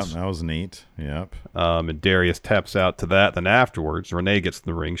walls. Yeah, that was neat. Yep. And Darius taps out to that. Then afterwards, Renee gets in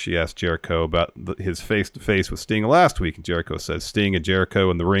the ring. She asks Jericho about his face-to-face with Sting last week. And Jericho says, Sting and Jericho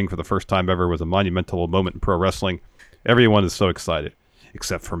in the ring for the first time ever was a monumental moment in pro wrestling. Everyone is so excited,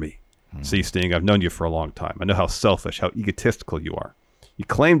 except for me. See, Sting, I've known you for a long time. I know how selfish, how egotistical you are. You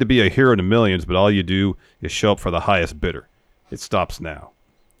claim to be a hero to millions, but all you do is show up for the highest bidder. It stops now.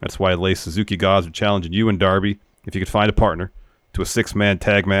 That's why Lay Suzuki Gods are challenging you and Darby, if you could find a partner, to a 6-man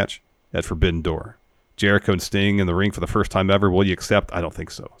tag match at Forbidden Door. Jericho and Sting in the ring for the first time ever. Will you accept? I don't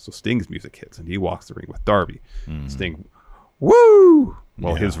think so. So Sting's music hits, and he walks the ring with Darby. Sting, woo!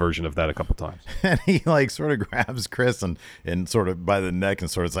 Well, his version of that a couple times. And he like sort of grabs Chris and sort of by the neck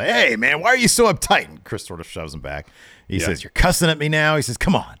and sort of like, hey, man, why are you so uptight? And Chris sort of shoves him back. He says, you're cussing at me now? He says,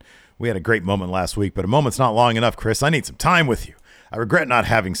 come on. We had a great moment last week, but a moment's not long enough, Chris. I need some time with you. I regret not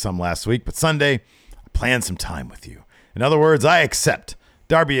having some last week, but Sunday, I plan some time with you. In other words, I accept.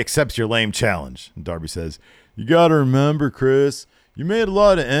 Darby accepts your lame challenge. And Darby says, you got to remember, Chris, you made a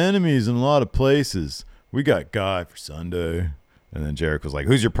lot of enemies in a lot of places. We got Guy for Sunday. And then Jericho's like,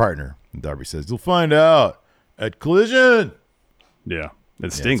 who's your partner? And Darby says, you'll find out at Collision. Yeah.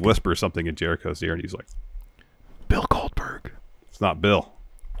 And Sting whispers something in Jericho's ear, and he's like, Bill Goldberg. it's not Bill.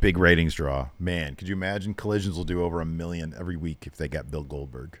 Big ratings draw. Man, could you imagine Collisions will do over 1 million every week if they got Bill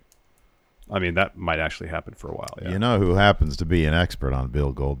Goldberg? I mean, that might actually happen for a while, yeah. You know who happens to be an expert on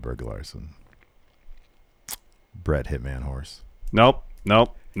Bill Goldberg, Larson? Brett Hitman Horse. Nope.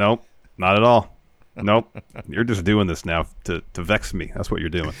 Not at all. Nope. You're just doing this now to vex me. That's what you're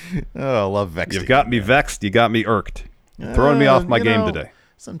doing. Oh, I love vexing. You've got me vexed. You got me irked. You're throwing me off my game today.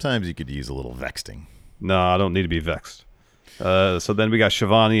 Sometimes you could use a little vexing. No, I don't need to be vexed. So then we got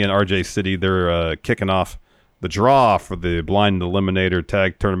Shivani and RJ City. They're kicking off the draw for the Blind Eliminator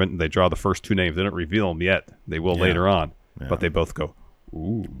Tag Tournament. They draw the first 2 names. They don't reveal them yet. They will later on. Yeah. But they both go,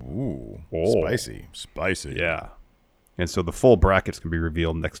 ooh. Oh. Spicy. Yeah. And so the full brackets can be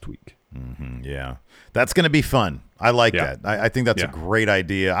revealed next week. Mm-hmm, yeah. That's going to be fun. I like that. I think that's a great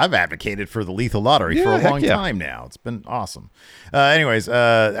idea. I've advocated for the Lethal Lottery for a long time now. It's been awesome. Anyways,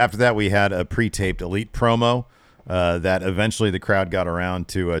 after that, we had a pre-taped Elite promo that eventually the crowd got around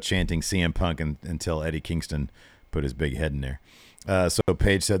to chanting CM Punk until Eddie Kingston put his big head in there. So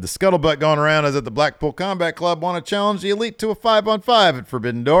Paige said, the scuttlebutt going around is that the Blackpool Combat Club want to challenge the Elite to a 5-on-5 at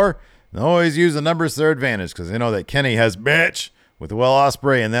Forbidden Door. They always use the numbers to their advantage because they know that Kenny has bitch with Will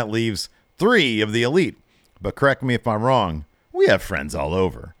Ospreay, and that leaves 3 of the Elite. But correct me if I'm wrong, we have friends all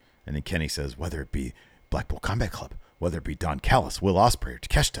over. And then Kenny says, whether it be Blackpool Combat Club, whether it be Don Callis, Will Ospreay, or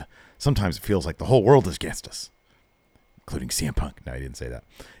Takeshita, sometimes it feels like the whole world is against us, including CM Punk. No, he didn't say that.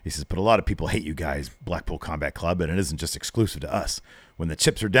 He says, but a lot of people hate you guys, Blackpool Combat Club, and it isn't just exclusive to us. When the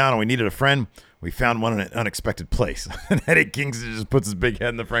chips are down and we needed a friend, we found one in an unexpected place. And Eddie Kingston just puts his big head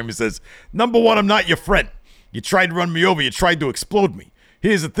in the frame and says, number one, I'm not your friend. You tried to run me over. You tried to explode me.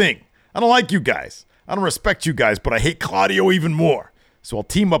 Here's the thing. I don't like you guys. I don't respect you guys, but I hate Claudio even more. So I'll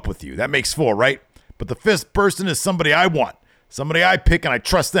team up with you. That makes 4, right? But the 5th person is somebody I want. Somebody I pick, and I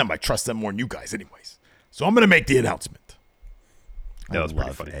trust them. I trust them more than you guys anyways. So I'm going to make the announcement. Yeah, that's pretty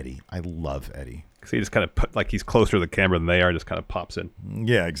love funny. Eddie. I love Eddie. So he just kind of put, like he's closer to the camera than they are, just kind of pops in.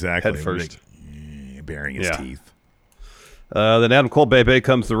 Yeah, exactly. Head first. Baring his teeth. Then Adam Cole Bebe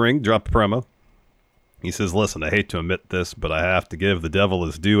comes to the ring, drop a promo. He says, listen, I hate to admit this, but I have to give the devil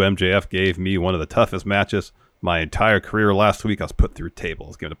his due. MJF gave me one of the toughest matches. My entire career last week, I was put through tables. I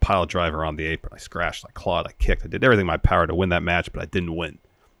was given a pile driver on the apron. I scratched, I clawed, I kicked. I did everything in my power to win that match, but I didn't win.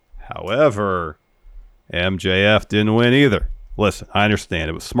 However, MJF didn't win either. Listen, I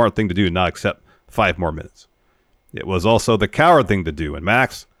understand. It was a smart thing to do, not accept 5 more minutes. It was also the coward thing to do. And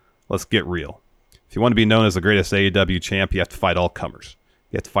Max, let's get real. If you want to be known as the greatest AEW champ, you have to fight all comers.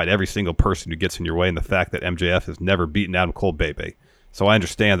 You have to fight every single person who gets in your way, and the fact that MJF has never beaten Adam Cole Bebe. So I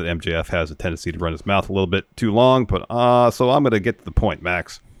understand that MJF has a tendency to run his mouth a little bit too long, but so I'm going to get to the point,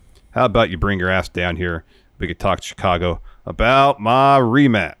 Max. How about you bring your ass down here? We could talk to Chicago about my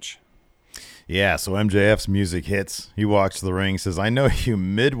rematch. Yeah, so MJF's music hits. He walks to the ring, says, I know you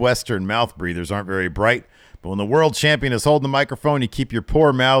Midwestern mouth breathers aren't very bright, but when the world champion is holding the microphone, you keep your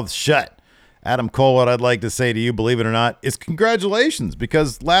poor mouths shut. Adam Cole, what I'd like to say to you, believe it or not, is congratulations,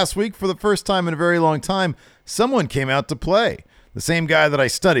 because last week, for the first time in a very long time, someone came out to play. The same guy that I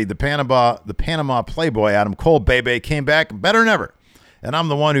studied, the Panama Playboy, Adam Cole, Bebe, came back better than ever. And I'm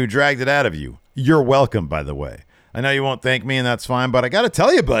the one who dragged it out of you. You're welcome, by the way. I know you won't thank me, and that's fine, but I got to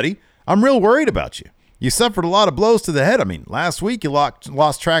tell you, buddy, I'm real worried about you. You suffered a lot of blows to the head. I mean, last week you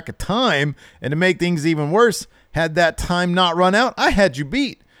lost track of time, and to make things even worse, had that time not run out, I had you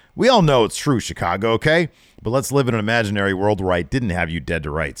beat. We all know it's true, Chicago, okay? But let's live in an imaginary world where I didn't have you dead to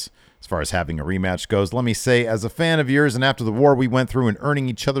rights. As far as having a rematch goes, let me say, as a fan of yours and after the war we went through and earning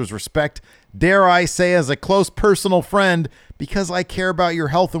each other's respect, dare I say as a close personal friend, because I care about your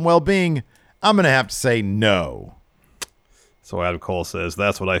health and well-being, I'm going to have to say no. So Adam Cole says,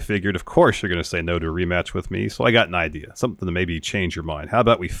 that's what I figured. Of course you're going to say no to a rematch with me, so I got an idea. Something to maybe change your mind. How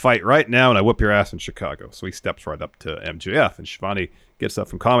about we fight right now and I whoop your ass in Chicago? So he steps right up to MJF, and Shivani gets up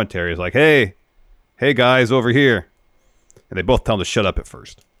from commentary. Is like, hey guys, over here. And they both tell him to shut up at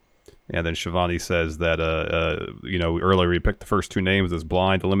first. And then Shivani says that, earlier we picked the first two names as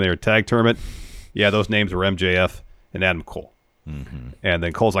blind eliminator tag tournament. Yeah, those names were MJF and Adam Cole. Mm-hmm. And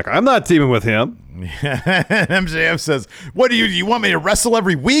then Cole's like, I'm not teaming with him. MJF says, what do you want me to wrestle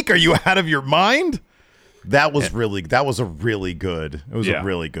every week? Are you out of your mind? That was a really good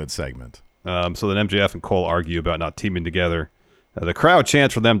segment. So then MJF and Cole argue about not teaming together. The crowd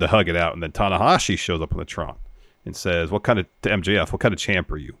chants for them to hug it out. And then Tanahashi shows up on the Tron and says, to MJF, what kind of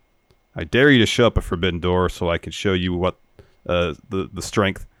champ are you? I dare you to show up at Forbidden Door so I can show you what the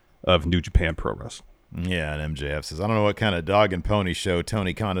strength of New Japan Pro Wrestling. Yeah, and MJF says, I don't know what kind of dog and pony show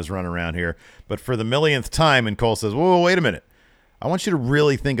Tony Khan is running around here, but for the millionth time, and Cole says, whoa, wait a minute. I want you to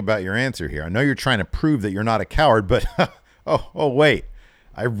really think about your answer here. I know you're trying to prove that you're not a coward, but wait.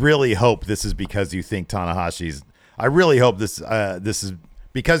 I really hope this is because you think Tanahashi's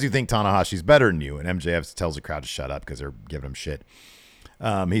because you think Tanahashi's better than you. And MJF tells the crowd to shut up because they're giving him shit.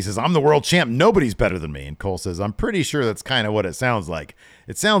 He says, I'm the world champ. Nobody's better than me. And Cole says, I'm pretty sure that's kind of what it sounds like.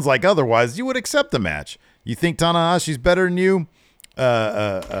 It sounds like otherwise you would accept the match. You think Tanahashi's better than you?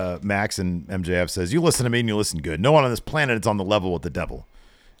 Max, and MJF says, you listen to me and you listen good. No one on this planet is on the level with the devil.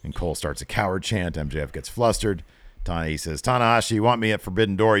 And Cole starts a coward chant. MJF gets flustered. He says, Tanahashi, you want me at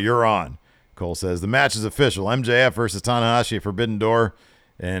Forbidden Door? You're on. Cole says, the match is official. MJF versus Tanahashi at Forbidden Door.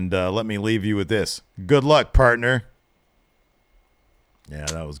 And let me leave you with this. Good luck, partner. Yeah,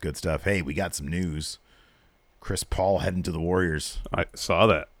 that was good stuff. Hey, we got some news. Chris Paul heading to the Warriors. I saw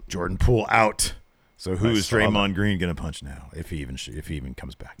that. Jordan Poole out. So who is Draymond Green going to punch now? If he even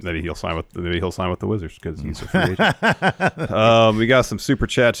comes back. Maybe he'll sign with the Wizards because he's a free agent. We got some super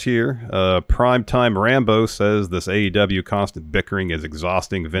chats here. Primetime Rambo says this AEW constant bickering is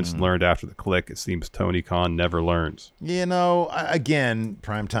exhausting. Vince learned after the click. It seems Tony Khan never learns. Again,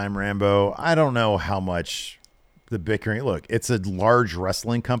 Primetime Rambo. I don't know how much the bickering. Look, it's a large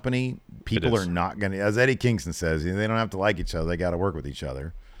wrestling company. People are not going to, as Eddie Kingston says, they don't have to like each other. They got to work with each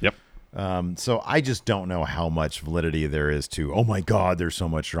other. Yep. So I just don't know how much validity there is to, oh my God, there's so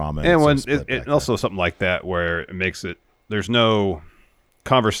much drama. And when it also something like that where it makes it, there's no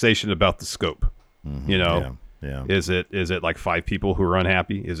conversation about the scope. Mm-hmm. Yeah. Is it like 5 people who are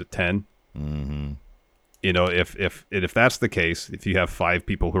unhappy? Is it 10? Mm-hmm. If that's the case, if you have 5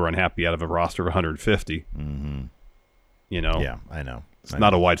 people who are unhappy out of a roster of 150, yeah, I know. It's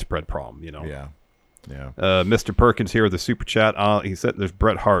not a widespread problem, Yeah. Mr. Perkins here with the super chat. He said there's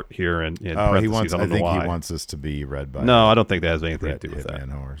Bret Hart here in parentheses. I think he wants us to be read by. No, I don't think that has anything to do with that.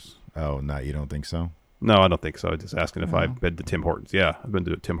 Horse. Oh, you don't think so? No, I don't think so. I'm just asking if I've been to Tim Hortons. Yeah, I've been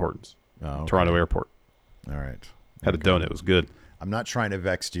to Tim Hortons. Oh, okay. Toronto Airport. All right. Had a donut. It was good. I'm not trying to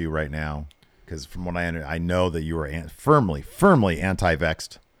vex you right now because from what I know that you are firmly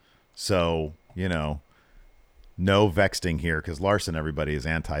anti-vexed. So, no vexing here because Larson, everybody is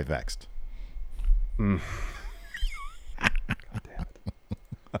anti-vexed. God damn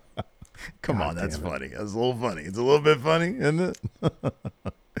it. Come on, that's funny. That's a little funny. It's a little bit funny, isn't it? I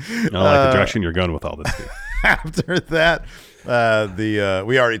like the direction you're going with all this. After that,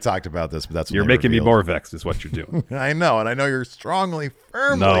 we already talked about this, but that's what you're making me more vexed is what you're doing. I know, and I know you're firmly.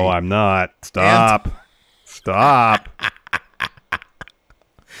 No, I'm not. Stop.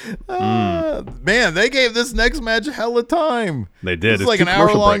 Man, they gave this next match hella time. They did. It's like an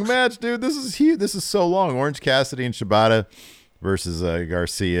hour-long match, dude. This is huge. This is so long. Orange Cassidy and Shibata versus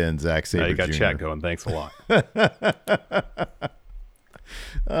Garcia and Zack Sabre you got Jr. chat going. Thanks a lot.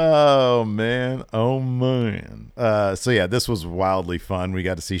 Oh, man. So, yeah, this was wildly fun. We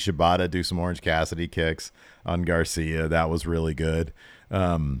got to see Shibata do some Orange Cassidy kicks on Garcia. That was really good.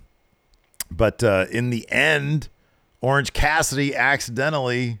 But in the end, Orange Cassidy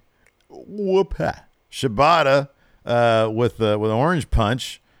accidentally Shibata with an orange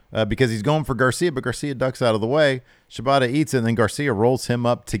punch because he's going for Garcia, but Garcia ducks out of the way. Shibata eats it, and then Garcia rolls him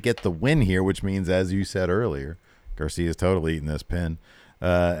up to get the win here, which means, as you said earlier, Garcia's totally eating this pin.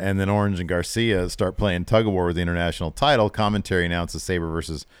 And then Orange and Garcia start playing tug of war with the international title. Commentary announces Sabre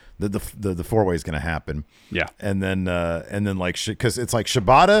versus the 4-way is going to happen. Yeah, and then because it's like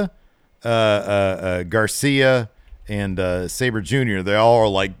Shibata, Garcia, and Sabre Jr., they all are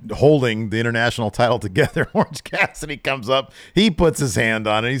like holding the international title together. Orange Cassidy comes up. He puts his hand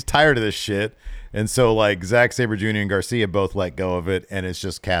on it. He's tired of this shit. And so like Zack Sabre Jr. and Garcia both let go of it. And it's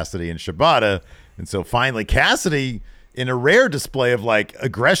just Cassidy and Shibata. And so finally Cassidy, in a rare display of like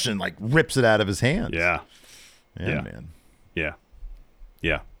aggression, like rips it out of his hands. Yeah, man.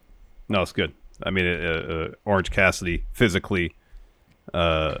 Yeah. No, it's good. I mean, Orange Cassidy physically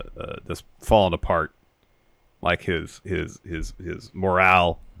just falling apart. like his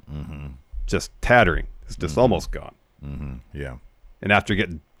morale just tattering. It's just almost gone. Yeah. And after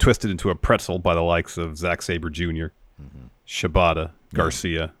getting twisted into a pretzel by the likes of Zack Sabre Jr., Shibata,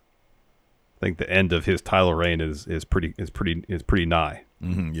 Garcia, I think the end of his title reign is pretty nigh.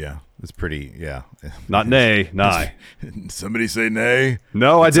 Yeah, it's pretty. Yeah, not nay, nigh. Somebody say nay.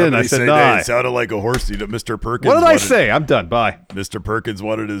 No, I didn't. I said nigh. It sounded like a horsey to Mr. Perkins. What did I say? I'm done. Bye. Mr. Perkins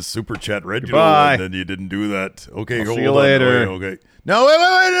wanted his super chat Reginald, Bye. and then you didn't do that. Okay, I'll hold see you on. later. Okay. No, wait,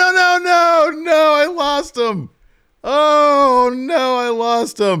 no, I lost him. Oh no, I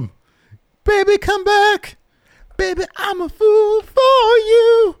lost him. Baby, come back. Baby, I'm a fool for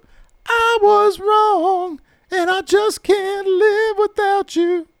you. I was wrong, and I just can't live without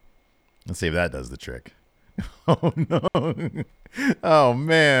you. Let's see if that does the trick. Oh, no. Oh,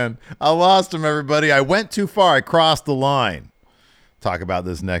 man. I lost him, everybody. I went too far. I crossed the line. Talk about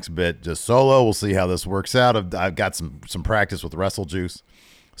this next bit just solo. We'll see how this works out. I've got some practice with Wrestle Juice.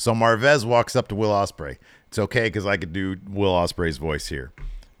 So Marvez walks up to Will Ospreay. It's okay because I could do Will Ospreay's voice here.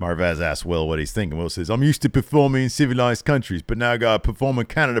 Marvez asks Will what he's thinking. Will says, I'm used to performing in civilized countries, but now I got to perform in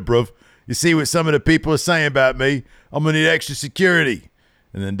Canada, bruv. You see what some of the people are saying about me? I'm going to need extra security.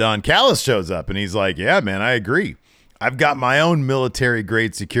 And then Don Callis shows up, and he's like, yeah, man, I agree. I've got my own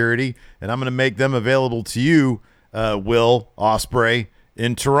military-grade security, and I'm going to make them available to you, Will Ospreay,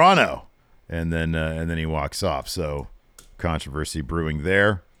 in Toronto. And then he walks off. So controversy brewing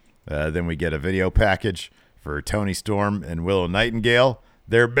there. Then we get a video package for Tony Storm and Willow Nightingale.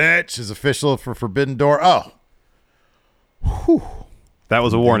 Their match is official for Forbidden Door. Oh. Whew. That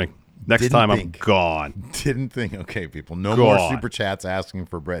was a warning. Next Didn't time think. I'm gone. Didn't think. Okay, people. No Gone. more super chats asking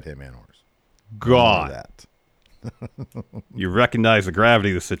for Brett Hitman Horse. Gone. That. You recognize the gravity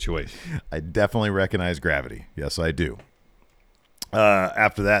of the situation. I definitely recognize gravity. Yes, I do.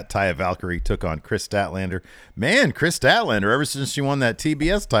 After that, Taya Valkyrie took on Chris Statlander. Man, Chris Statlander, ever since she won that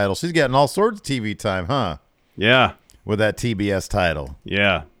TBS title, she's getting all sorts of TV time, huh? Yeah. With that TBS title.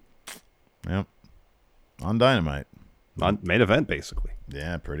 Yeah. Yep. On Dynamite. On main event, basically.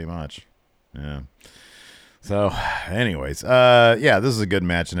 Yeah, pretty much. Yeah. So, anyways, yeah, this is a good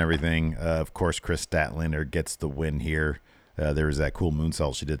match and everything. Of course, Chris Statlander gets the win here. There was that cool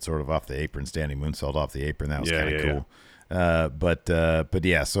moonsault she did sort of off the apron, standing moonsault off the apron. That was kind of cool. Yeah. But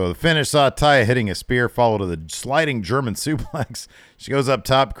yeah, so the finish saw Taya hitting a spear, followed to the sliding German suplex. She goes up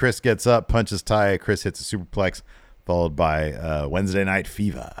top. Chris gets up, punches Taya. Chris hits a superplex, followed by Wednesday Night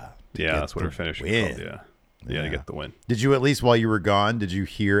Fever. Yeah, that's what her finish is called. Yeah. Yeah, to get the win. Did you, at least while you were gone, did you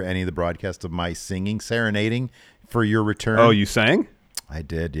hear any of the broadcast of my singing, serenading for your return? Oh, you sang? I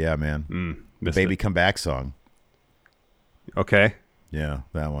did, yeah, man. The Baby it. Come Back song. Okay. Yeah,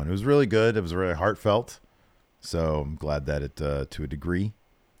 that one. It was really good. It was really heartfelt. So I'm glad that it, to a degree,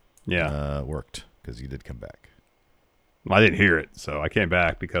 worked, because you did come back. Well, I didn't hear it, so I came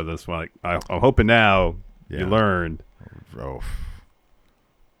back because it's like I'm hoping now you learned. Oh,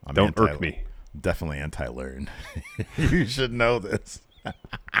 Don't irk me. Definitely anti-learn. You should know this.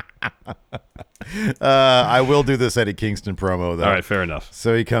 I will do this Eddie Kingston promo, though. All right, fair enough.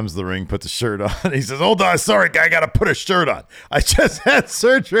 So he comes to the ring, puts a shirt on. He says, hold on, sorry, guy, I got to put a shirt on. I just had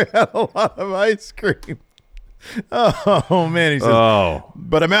surgery, I had a lot of ice cream. Oh, man. He says,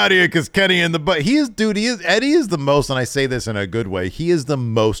 but I'm out here because Kenny in the butt. Eddie is the most, and I say this in a good way, he is the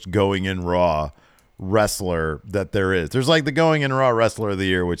most going in Raw wrestler that there is. There's like the going in Raw wrestler of the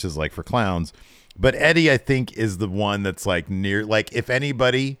year, which is like for clowns, but Eddie I think is the one that's like near, like if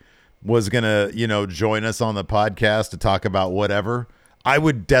anybody was gonna join us on the podcast to talk about whatever, I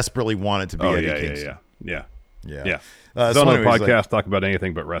would desperately want it to be Eddie Kingston. Yeah. So Don't on the anyways, podcast talk about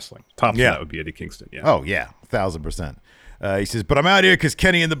anything but wrestling. Top of that would be Eddie Kingston. Yeah. Oh yeah, 1,000%. He says, but I'm out here because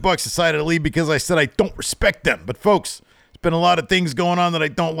Kenny and the Bucks decided to leave because I said I don't respect them. But folks, been a lot of things going on that I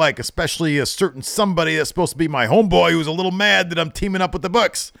don't like, especially a certain somebody that's supposed to be my homeboy who's a little mad that I'm teaming up with the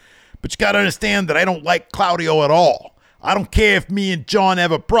Bucks. But you got to understand that I don't like Claudio at all. I don't care if me and John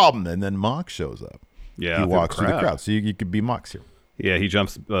have a problem. And then Mox shows up. Yeah, he walks through the crowd. So you could be Mox here. Yeah, he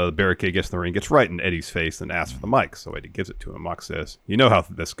jumps the barricade, gets in the ring, gets right in Eddie's face, and asks for the mic. So Eddie gives it to him. Mox says, you know how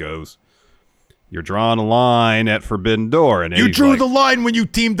this goes. You're drawing a line at Forbidden Door. And you drew the line when you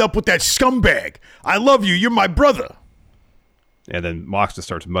teamed up with that scumbag. I love you. You're my brother. And then Mox just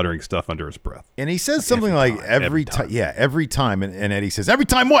starts muttering stuff under his breath. And he says something every time. Yeah, every time. And Eddie says, every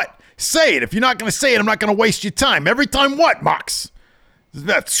time what? Say it. If you're not going to say it, I'm not going to waste your time. Every time what, Mox?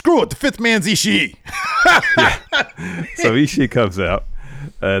 Screw it. The fifth man's Ishii. So Ishii comes out.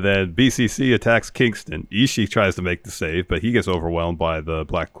 Then BCC attacks Kingston. Ishii tries to make the save, but he gets overwhelmed by the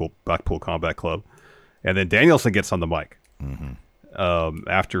Blackpool Combat Club. And then Danielson gets on the mic.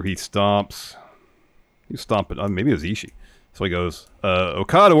 After he stomps He was stomping. Maybe it was Ishii. So he goes,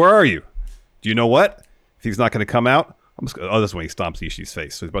 Okada, where are you? Do you know what? If he's not going to come out, that's when he stomps Ishii's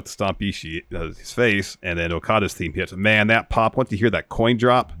face. So he's about to stomp Ishii's face, and then Okada's theme hits. Man, that pop, once you hear that coin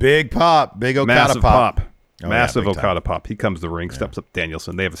drop. Big pop. Big Okada massive pop. Oh, massive Okada pop. He comes to the ring, steps up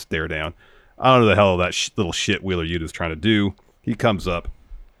Danielson. They have a stare down. I don't know the hell that little shit Wheeler Yuta's trying to do. He comes up,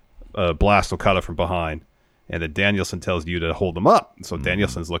 blasts Okada from behind, and then Danielson tells Yuta to hold him up. So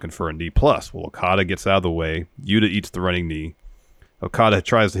Danielson's looking for a knee plus. Well, Okada gets out of the way. Yuta eats the running knee. Okada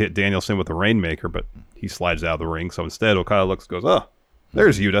tries to hit Danielson with a Rainmaker, but he slides out of the ring. So instead, Okada goes, oh,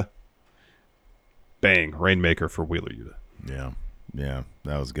 there's Yuta. Bang, Rainmaker for Wheeler Yuta. Yeah,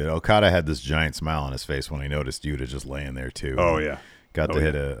 that was good. Okada had this giant smile on his face when he noticed Yuta just laying there, too. Oh, yeah. Got to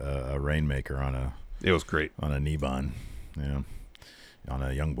hit a Rainmaker on it was great. On a knee bond. Yeah, on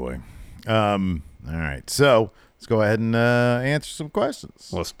a young boy. All right, so let's go ahead and answer some questions.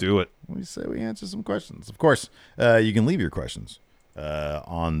 Let's do it. We say we answer some questions. Of course, you can leave your questions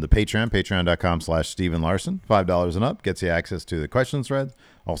on the patreon.com/Steven Larson. $5 and up gets you access to the questions thread.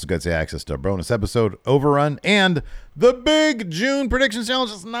 Also gets you access to a bonus episode, Overrun, and the big June predictions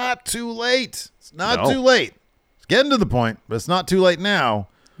challenge. It's not too late. It's not too late. It's getting to the point, but it's not too late now.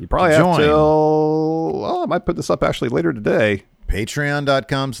 You probably have till, I might put this up actually later today.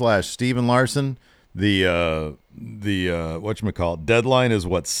 Patreon.com/Steven Larson. The whatchamacallit, deadline is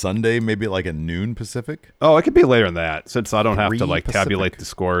what, Sunday, maybe like at noon Pacific? Oh, it could be later than that, since I don't have to like Pacific. tabulate the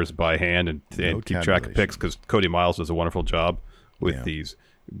scores by hand and keep track of picks, because Cody Miles does a wonderful job with these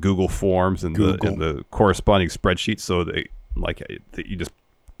Google forms and the corresponding spreadsheets. So you just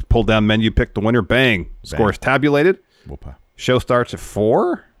pull down menu, pick the winner, bang. Scores tabulated. Whoop-a. Show starts at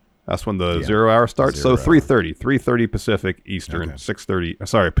 4. That's when the 0 hour starts. So 3:30 Pacific Eastern, 6:30.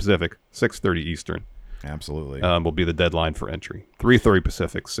 Sorry, Pacific, 6:30 Eastern. Absolutely. Will be the deadline for entry. 3:30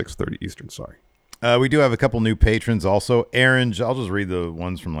 Pacific, 6:30 Eastern. Sorry. We do have a couple new patrons also. Aaron, I'll just read the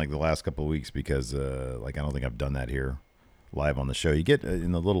ones from like the last couple of weeks because I don't think I've done that here live on the show. You get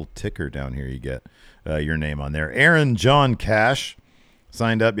in the little ticker down here, you get your name on there. Aaron John Cash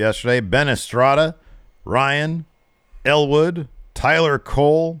signed up yesterday. Ben Estrada, Ryan, Elwood, Tyler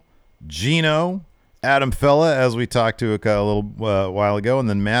Cole, Gino, Adam Fella, as we talked to a little while ago, and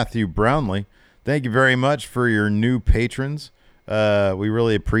then Matthew Brownlee. Thank you very much for your new patrons. We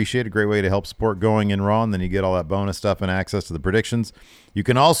really appreciate it. A great way to help support Going in Raw, and then you get all that bonus stuff and access to the predictions. You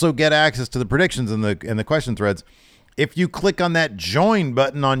can also get access to the predictions and the question threads if you click on that join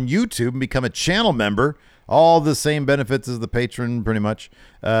button on YouTube and become a channel member. All the same benefits as the patron, pretty much,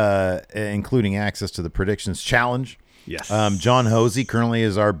 including access to the predictions challenge. Yes. John Hosey currently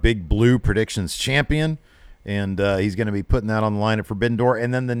is our Big Blue predictions champion, and he's going to be putting that on the line at Forbidden Door.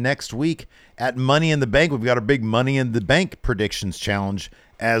 And then the next week at Money in the Bank, we've got our big Money in the Bank predictions challenge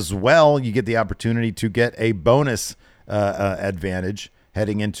as well. You get the opportunity to get a bonus advantage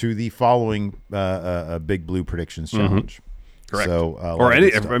heading into the following Big Blue predictions challenge. Correct. So, or any,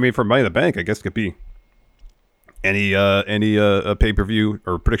 for Money in the Bank, I guess it could be any pay-per-view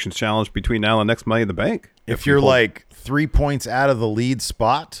or predictions challenge between now and next Money in the Bank. If you're like 3 points out of the lead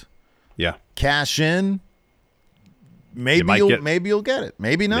spot, cash in. Maybe you'll get it.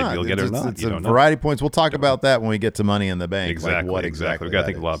 Maybe not. Maybe you'll get it or not. It's a variety of points. We'll talk about that when we get to Money in the Bank. Exactly. Like what exactly. We got to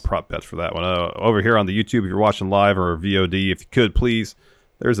think of a lot of prop bets for that one. Over here on the YouTube, if you're watching live or VOD, if you could please,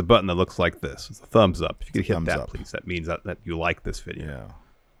 there's a button that looks like this. It's a thumbs up. If you could hit that, please, that means that you like this video. Yeah.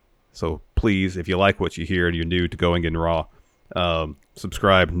 So please, if you like what you hear and you're new to Going in Raw,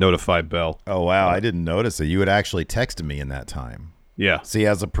 subscribe, notify bell. Oh wow, I didn't notice that you had actually texted me in that time. Yeah. See,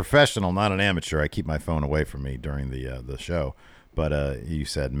 as a professional, not an amateur, I keep my phone away from me during the show. But you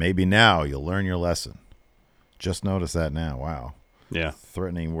said maybe now you'll learn your lesson. Just notice that now. Wow. Yeah.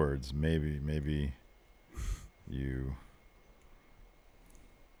 Threatening words. Maybe you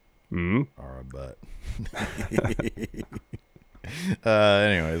are a butt.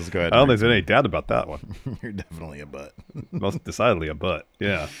 Anyways, let's go ahead. I don't think there's any doubt about that one. You're definitely a butt. Most decidedly a butt.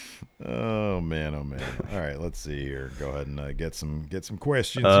 Yeah. Oh man. All right, let's see here. Go ahead and get some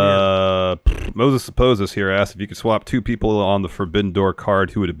questions here. Moses Supposes here asks if you could swap two people on the Forbidden Door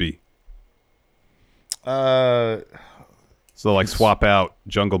card, who would it be? So like swap out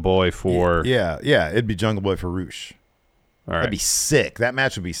Jungle Boy for yeah, it'd be Jungle Boy for Roosh. All right. That'd be sick. That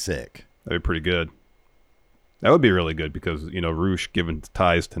match would be sick. That'd be pretty good. That would be really good because, Roosh given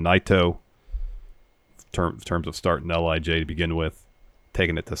ties to Naito in terms of starting LIJ to begin with,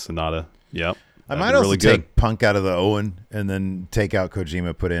 taking it to Sonata. Yep. I might also take Punk out of the Owen and then take out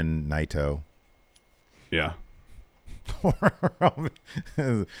Kojima, put in Naito. Yeah.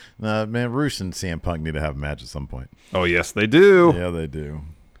 Man, Roosh and CM Punk need to have a match at some point. Oh, yes, they do. Yeah, they do.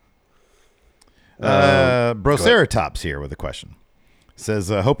 Broceratops here with a question. Says,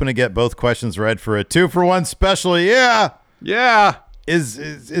 hoping to get both questions read for a 2-for-1 special. Yeah.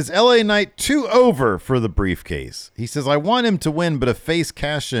 Is LA Knight too over for the briefcase? He says, I want him to win, but a face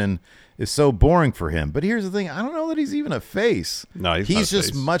cash-in is so boring for him. But here's the thing. I don't know that he's even a face. No, he's He's not a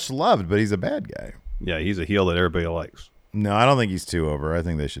just face. much loved, but he's a bad guy. Yeah, he's a heel that everybody likes. No, I don't think he's too over. I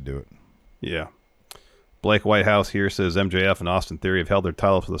think they should do it. Yeah. Blake Whitehouse here says MJF and Austin Theory have held their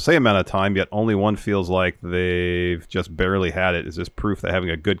titles for the same amount of time, yet only one feels like they've just barely had it. Is this proof that having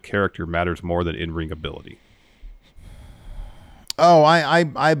a good character matters more than in-ring ability? Oh,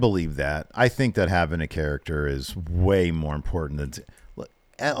 I believe that. I think that having a character is way more important than... Look,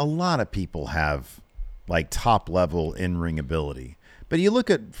 a lot of people have like top-level in-ring ability. But you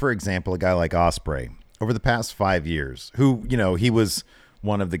look at, for example, a guy like Ospreay over the past 5 years, who, he was...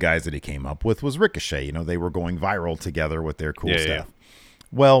 One of the guys that he came up with was Ricochet. They were going viral together with their cool stuff. Yeah.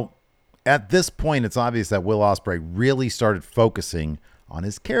 Well, at this point, it's obvious that Will Ospreay really started focusing on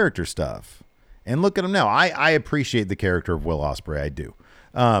his character stuff. And look at him now. I appreciate the character of Will Ospreay. I do.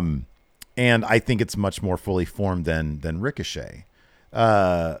 And I think it's much more fully formed than Ricochet.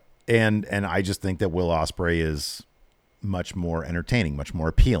 And I just think that Will Ospreay is much more entertaining, much more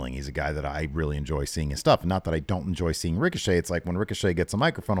appealing. He's a guy that I really enjoy seeing his stuff. Not that I don't enjoy seeing Ricochet. It's like when Ricochet gets a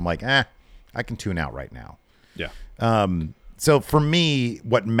microphone, I'm like, I can tune out right now. Yeah. So for me,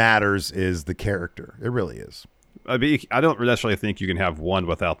 what matters is the character. It really is. I don't necessarily think you can have one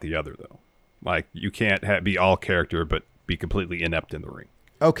without the other, though. Like, you can't be all character, but be completely inept in the ring.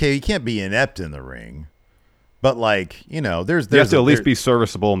 Okay, you can't be inept in the ring. But there's you have to at least be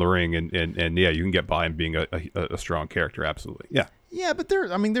serviceable in the ring, and yeah, you can get by in being a strong character. Absolutely, yeah. Yeah, but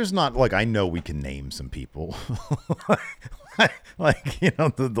there's not I know we can name some people,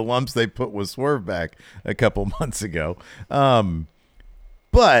 the lumps they put with Swerve back a couple months ago. But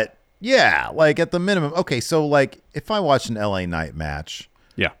yeah, at the minimum, okay. So if I watch an LA Knight match,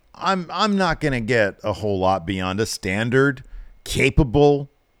 yeah, I'm not gonna get a whole lot beyond a standard, capable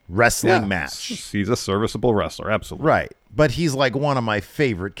wrestling match. He's a serviceable wrestler, absolutely. Right. But he's one of my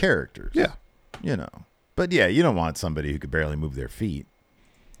favorite characters. Yeah. But yeah, you don't want somebody who could barely move their feet.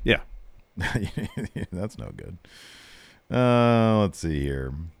 Yeah. That's no good. Let's see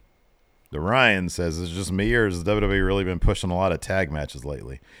here. The Ryan says, is it just me or has WWE really been pushing a lot of tag matches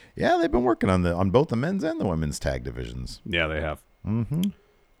lately? Yeah, they've been working on both the men's and the women's tag divisions. Yeah, they have. Mm-hmm.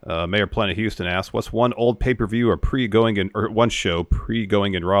 Mayor Planet Houston asks, what's one old pay-per-view or one show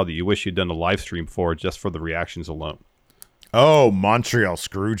pre-going in Raw that you wish you'd done a live stream for just for the reactions alone? Oh, Montreal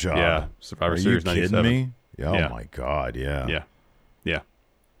Screwjob. Yeah, Survivor Series 97. Are you kidding me? Oh, my God, yeah. Yeah. Yeah.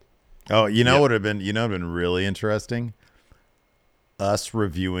 Oh, what would have been, been really interesting? Us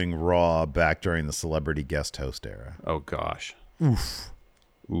reviewing Raw back during the celebrity guest host era. Oh, gosh. Oof.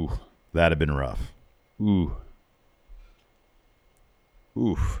 Ooh. That'd have been rough. Ooh.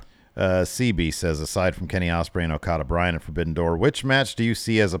 Oof. CB says, aside from Kenny Ospreay and Okada Bryan at Forbidden Door, which match do you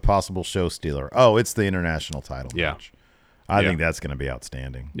see as a possible show stealer? Oh, it's the international title match. I think that's going to be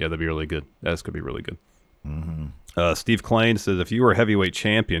outstanding. Yeah, that'd be really good. That's going to be really good. Mm-hmm. Steve Klein says, if you were heavyweight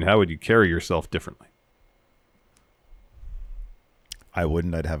champion, how would you carry yourself differently? I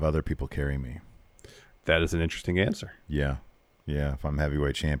wouldn't. I'd have other people carry me. That is an interesting answer. Yeah. Yeah, if I'm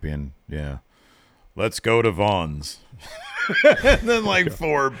heavyweight champion, yeah. Let's go to Vaughn's. And then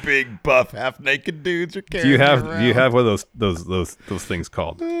 4 big buff half naked dudes are carrying. Do you have one of those things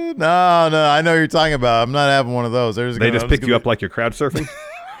called? No, I know what you're talking about. I'm not having one of those. They just pick you up like you're crowd surfing.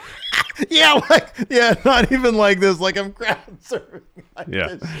 Not even like this. Like I'm crowd surfing.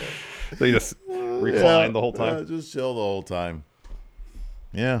 Yeah, they just recline the whole time. Just chill the whole time.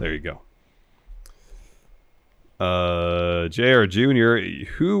 Yeah, there you go. JR Jr.,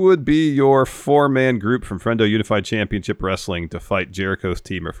 who would be your 4-man group from Friendo Unified Championship Wrestling to fight Jericho's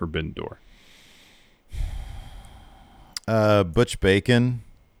team at Forbidden Door? Butch Bacon.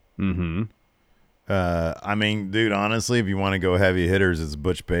 Mm-hmm. I mean, dude, honestly, if you want to go heavy hitters, it's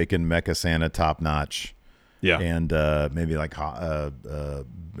Butch Bacon, Mecha Santa, Top Notch. Yeah. And maybe Fun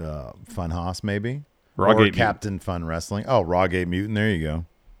Haas, maybe? Rawgate or Captain Mutant. Fun Wrestling. Oh, Rawgate Mutant. There you go.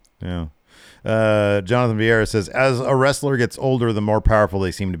 Yeah. Jonathan Vieira says, as a wrestler gets older, the more powerful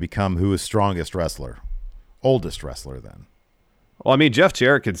they seem to become. Who is strongest wrestler? Oldest wrestler, then. Well, I mean, Jeff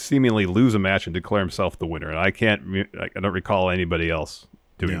Jarrett could seemingly lose a match and declare himself the winner, and I don't recall anybody else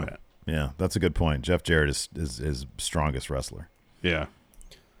doing that. Yeah, that's a good point. Jeff Jarrett is strongest wrestler. Yeah.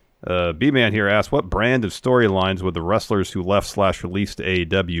 B-Man here asks, what brand of storylines would the wrestlers who left/released to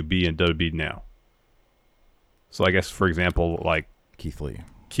AEW be in WWE now? So I guess, for example, like Keith Lee.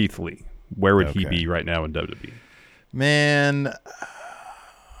 Where would he be right now in WWE? Man,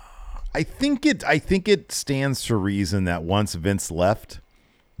 I think it stands to reason that once Vince left,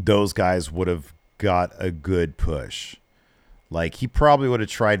 those guys would have got a good push. Like, he probably would have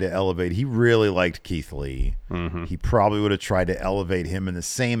tried to elevate. He really liked Keith Lee. Mm-hmm. He probably would have tried to elevate him in the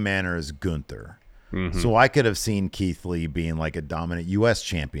same manner as Gunther. Mm-hmm. So I could have seen Keith Lee being like a dominant U.S.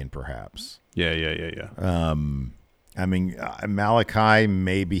 champion, perhaps. Yeah. I mean, Malachi,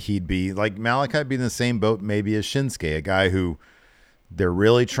 maybe he'd be like Malachi be in the same boat maybe as Shinsuke, a guy who they're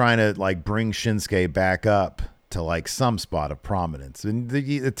really trying to like bring Shinsuke back up to like some spot of prominence. And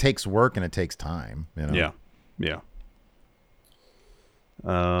it takes work and it takes time. You know? Yeah.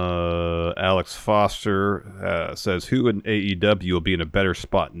 Alex Foster says, who in AEW will be in a better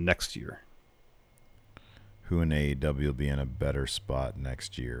spot next year? Who in AEW will be in a better spot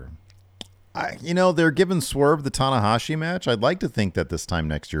next year? They're giving Swerve the Tanahashi match. I'd like to think that this time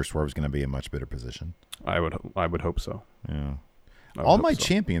next year Swerve's going to be in a much better position. I would hope so. Yeah. All my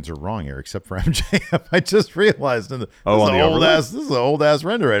champions are wrong here except for MJF. I just realized. This is an old ass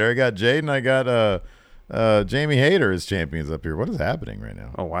render. I got Jade and I got Jamie Hayter as champions up here. What is happening right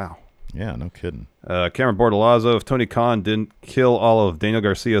now? Oh, wow. Yeah, no kidding. Cameron Bordalazzo, if Tony Khan didn't kill all of Daniel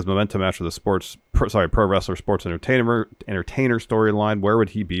Garcia's momentum after the Pro Wrestler Sports Entertainer storyline, where would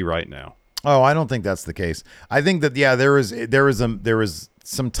he be right now? Oh, I don't think that's the case. I think that there was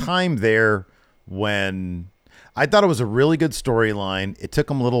some time there when I thought it was a really good storyline. It took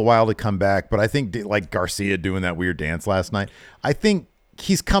him a little while to come back, but I think like Garcia doing that weird dance last night, I think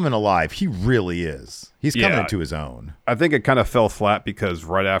he's coming alive. He really is. He's coming into his own. I think it kind of fell flat because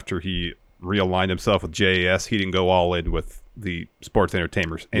right after he realigned himself with JAS, he didn't go all in with the sports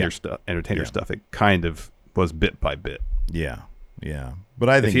entertainer stuff. It kind of was bit by bit. Yeah. But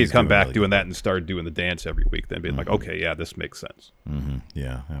I think if he'd come back really doing that and started doing the dance every week, then being like, okay, yeah, this makes sense. Mm-hmm.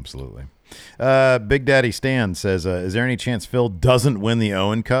 Yeah, absolutely. Big Daddy Stan says, is there any chance Phil doesn't win the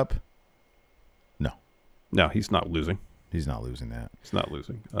Owen Cup? No, he's not losing. He's not losing that. He's not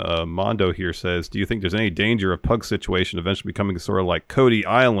losing. Mondo here says, do you think there's any danger of Pug's situation eventually becoming sort of like Cody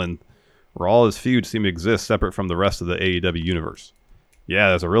Island, where all his feuds seem to exist separate from the rest of the AEW universe? Yeah,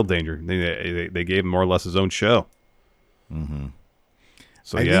 there's a real danger. They gave him more or less his own show. Mm-hmm.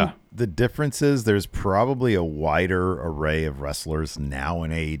 So, I think the difference is there's probably a wider array of wrestlers now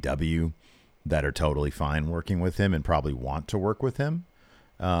in AEW that are totally fine working with him and probably want to work with him.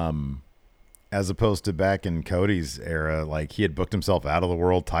 As opposed to back in Cody's era, like he had booked himself out of the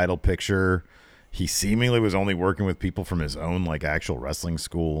world title picture. He seemingly was only working with people from his own like actual wrestling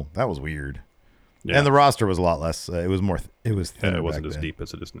school. That was weird. Yeah. And the roster was a lot less. It was more. It was thinner. It wasn't as deep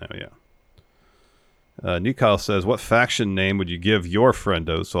as it is now. Yeah. New Kyle says, what faction name would you give your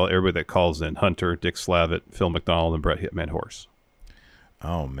friendos? So everybody that calls in: Hunter, Dick Slavitt, Phil McDonald, and Brett Hitman Horse.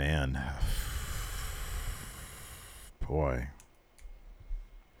 Oh man, boy.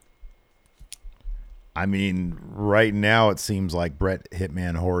 I mean, right now it seems like Brett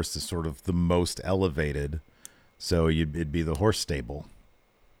Hitman Horse is sort of the most elevated, so it'd be the Horse Stable.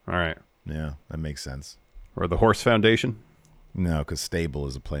 All right. Yeah, that makes sense. Or the Horse Foundation? No, because stable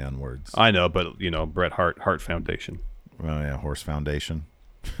is a play on words. I know, but Bret Hart Foundation. Oh yeah, Horse Foundation.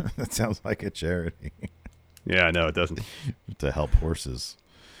 That sounds like a charity. Yeah, I know it doesn't. To help horses.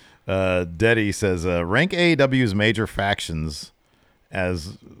 Deddy says, rank AEW's major factions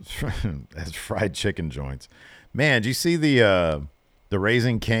as fried chicken joints. Man, did you see the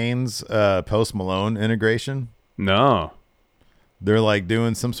Raising Cane's Post Malone integration? No. They're like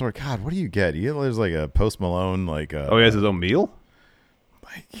doing some sort of, God, what do you get? There's like a Post Malone like oh, he has his own meal?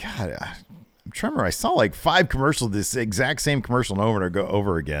 My God, I'm trying to remember. I saw like 5 commercials, this exact same commercial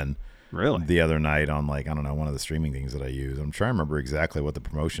over again. Really? The other night on like, I don't know, one of the streaming things that I use. I'm trying to remember exactly what the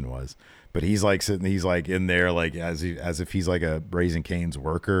promotion was. But he's like sitting, he's like in there like as if he's like a Raising Cane's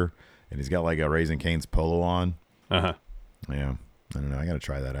worker, and he's got like a Raising Cane's polo on. Uh-huh. Yeah. I don't know. I got to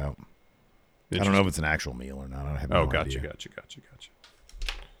try that out. I don't know if it's an actual meal or not. I have no idea. Gotcha.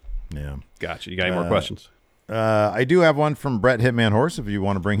 Yeah. Gotcha. You got any more questions? I do have one from Brett Hitman Horse if you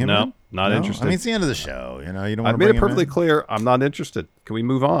want to bring him in. No, not interested. I mean, it's the end of the show. You don't want to bring him in? I've made it perfectly clear. I'm not interested. Can we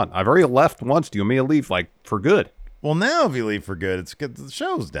move on? I've already left once. Do you want me to leave like for good? Well, now if you leave for good, it's good. The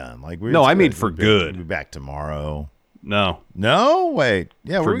show's done. Like no, I mean for good. We'll be back tomorrow. No, wait.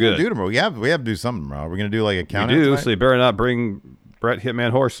 Yeah, what are we gonna do tomorrow? We have to do something tomorrow. We're gonna do like a countdown. We do. So you better not bring Brett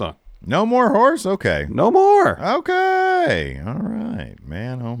Hitman Horse on. No more horse. Okay. No more. Okay. All right,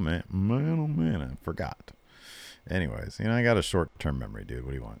 man. Oh man. I forgot. Anyways, I got a short-term memory, dude.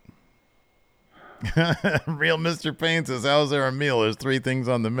 What do you want? Real Mr. Payne says, how's there a meal? There's 3 things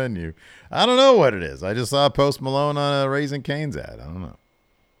on the menu. I don't know what it is. I just saw Post Malone on a Raising Cane's ad. I don't know.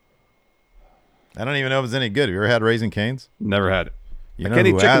 I don't even know if it's any good. Have you ever had Raising Cane's? Never had it. You I know can't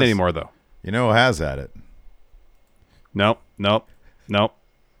who eat chicken has- anymore, though. You know who has at it? Nope.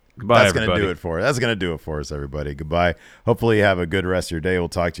 Goodbye, That's everybody. going to do it for us. That's going to do it for us, everybody. Goodbye. Hopefully you have a good rest of your day. We'll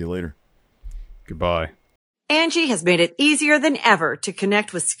talk to you later. Goodbye. Angie has made it easier than ever to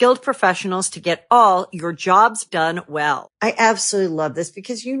connect with skilled professionals to get all your jobs done well. I absolutely love this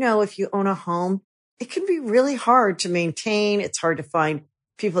because, you know, if you own a home, it can be really hard to maintain. It's hard to find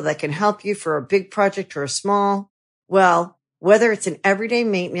people that can help you for a big project or a small. Well, whether it's in everyday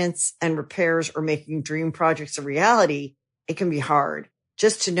maintenance and repairs or making dream projects a reality, it can be hard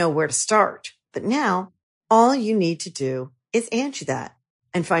just to know where to start. But now all you need to do is Angie that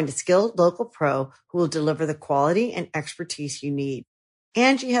and find a skilled local pro who will deliver the quality and expertise you need.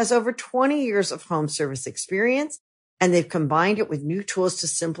 Angie has over 20 years of home service experience, and they've combined it with new tools to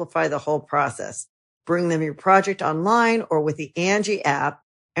simplify the whole process. Bring them your project online or with the Angie app,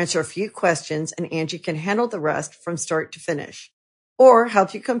 answer a few questions, and Angie can handle the rest from start to finish. Or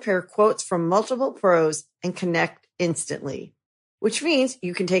help you compare quotes from multiple pros and connect instantly, which means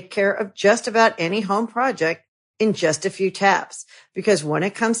you can take care of just about any home project in just a few taps. Because when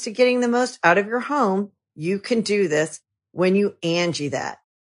it comes to getting the most out of your home, you can do this when you Angie that.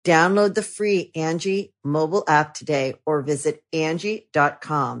 Download the free Angie mobile app today or visit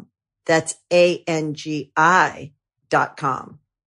Angie.com. That's ANGI.com.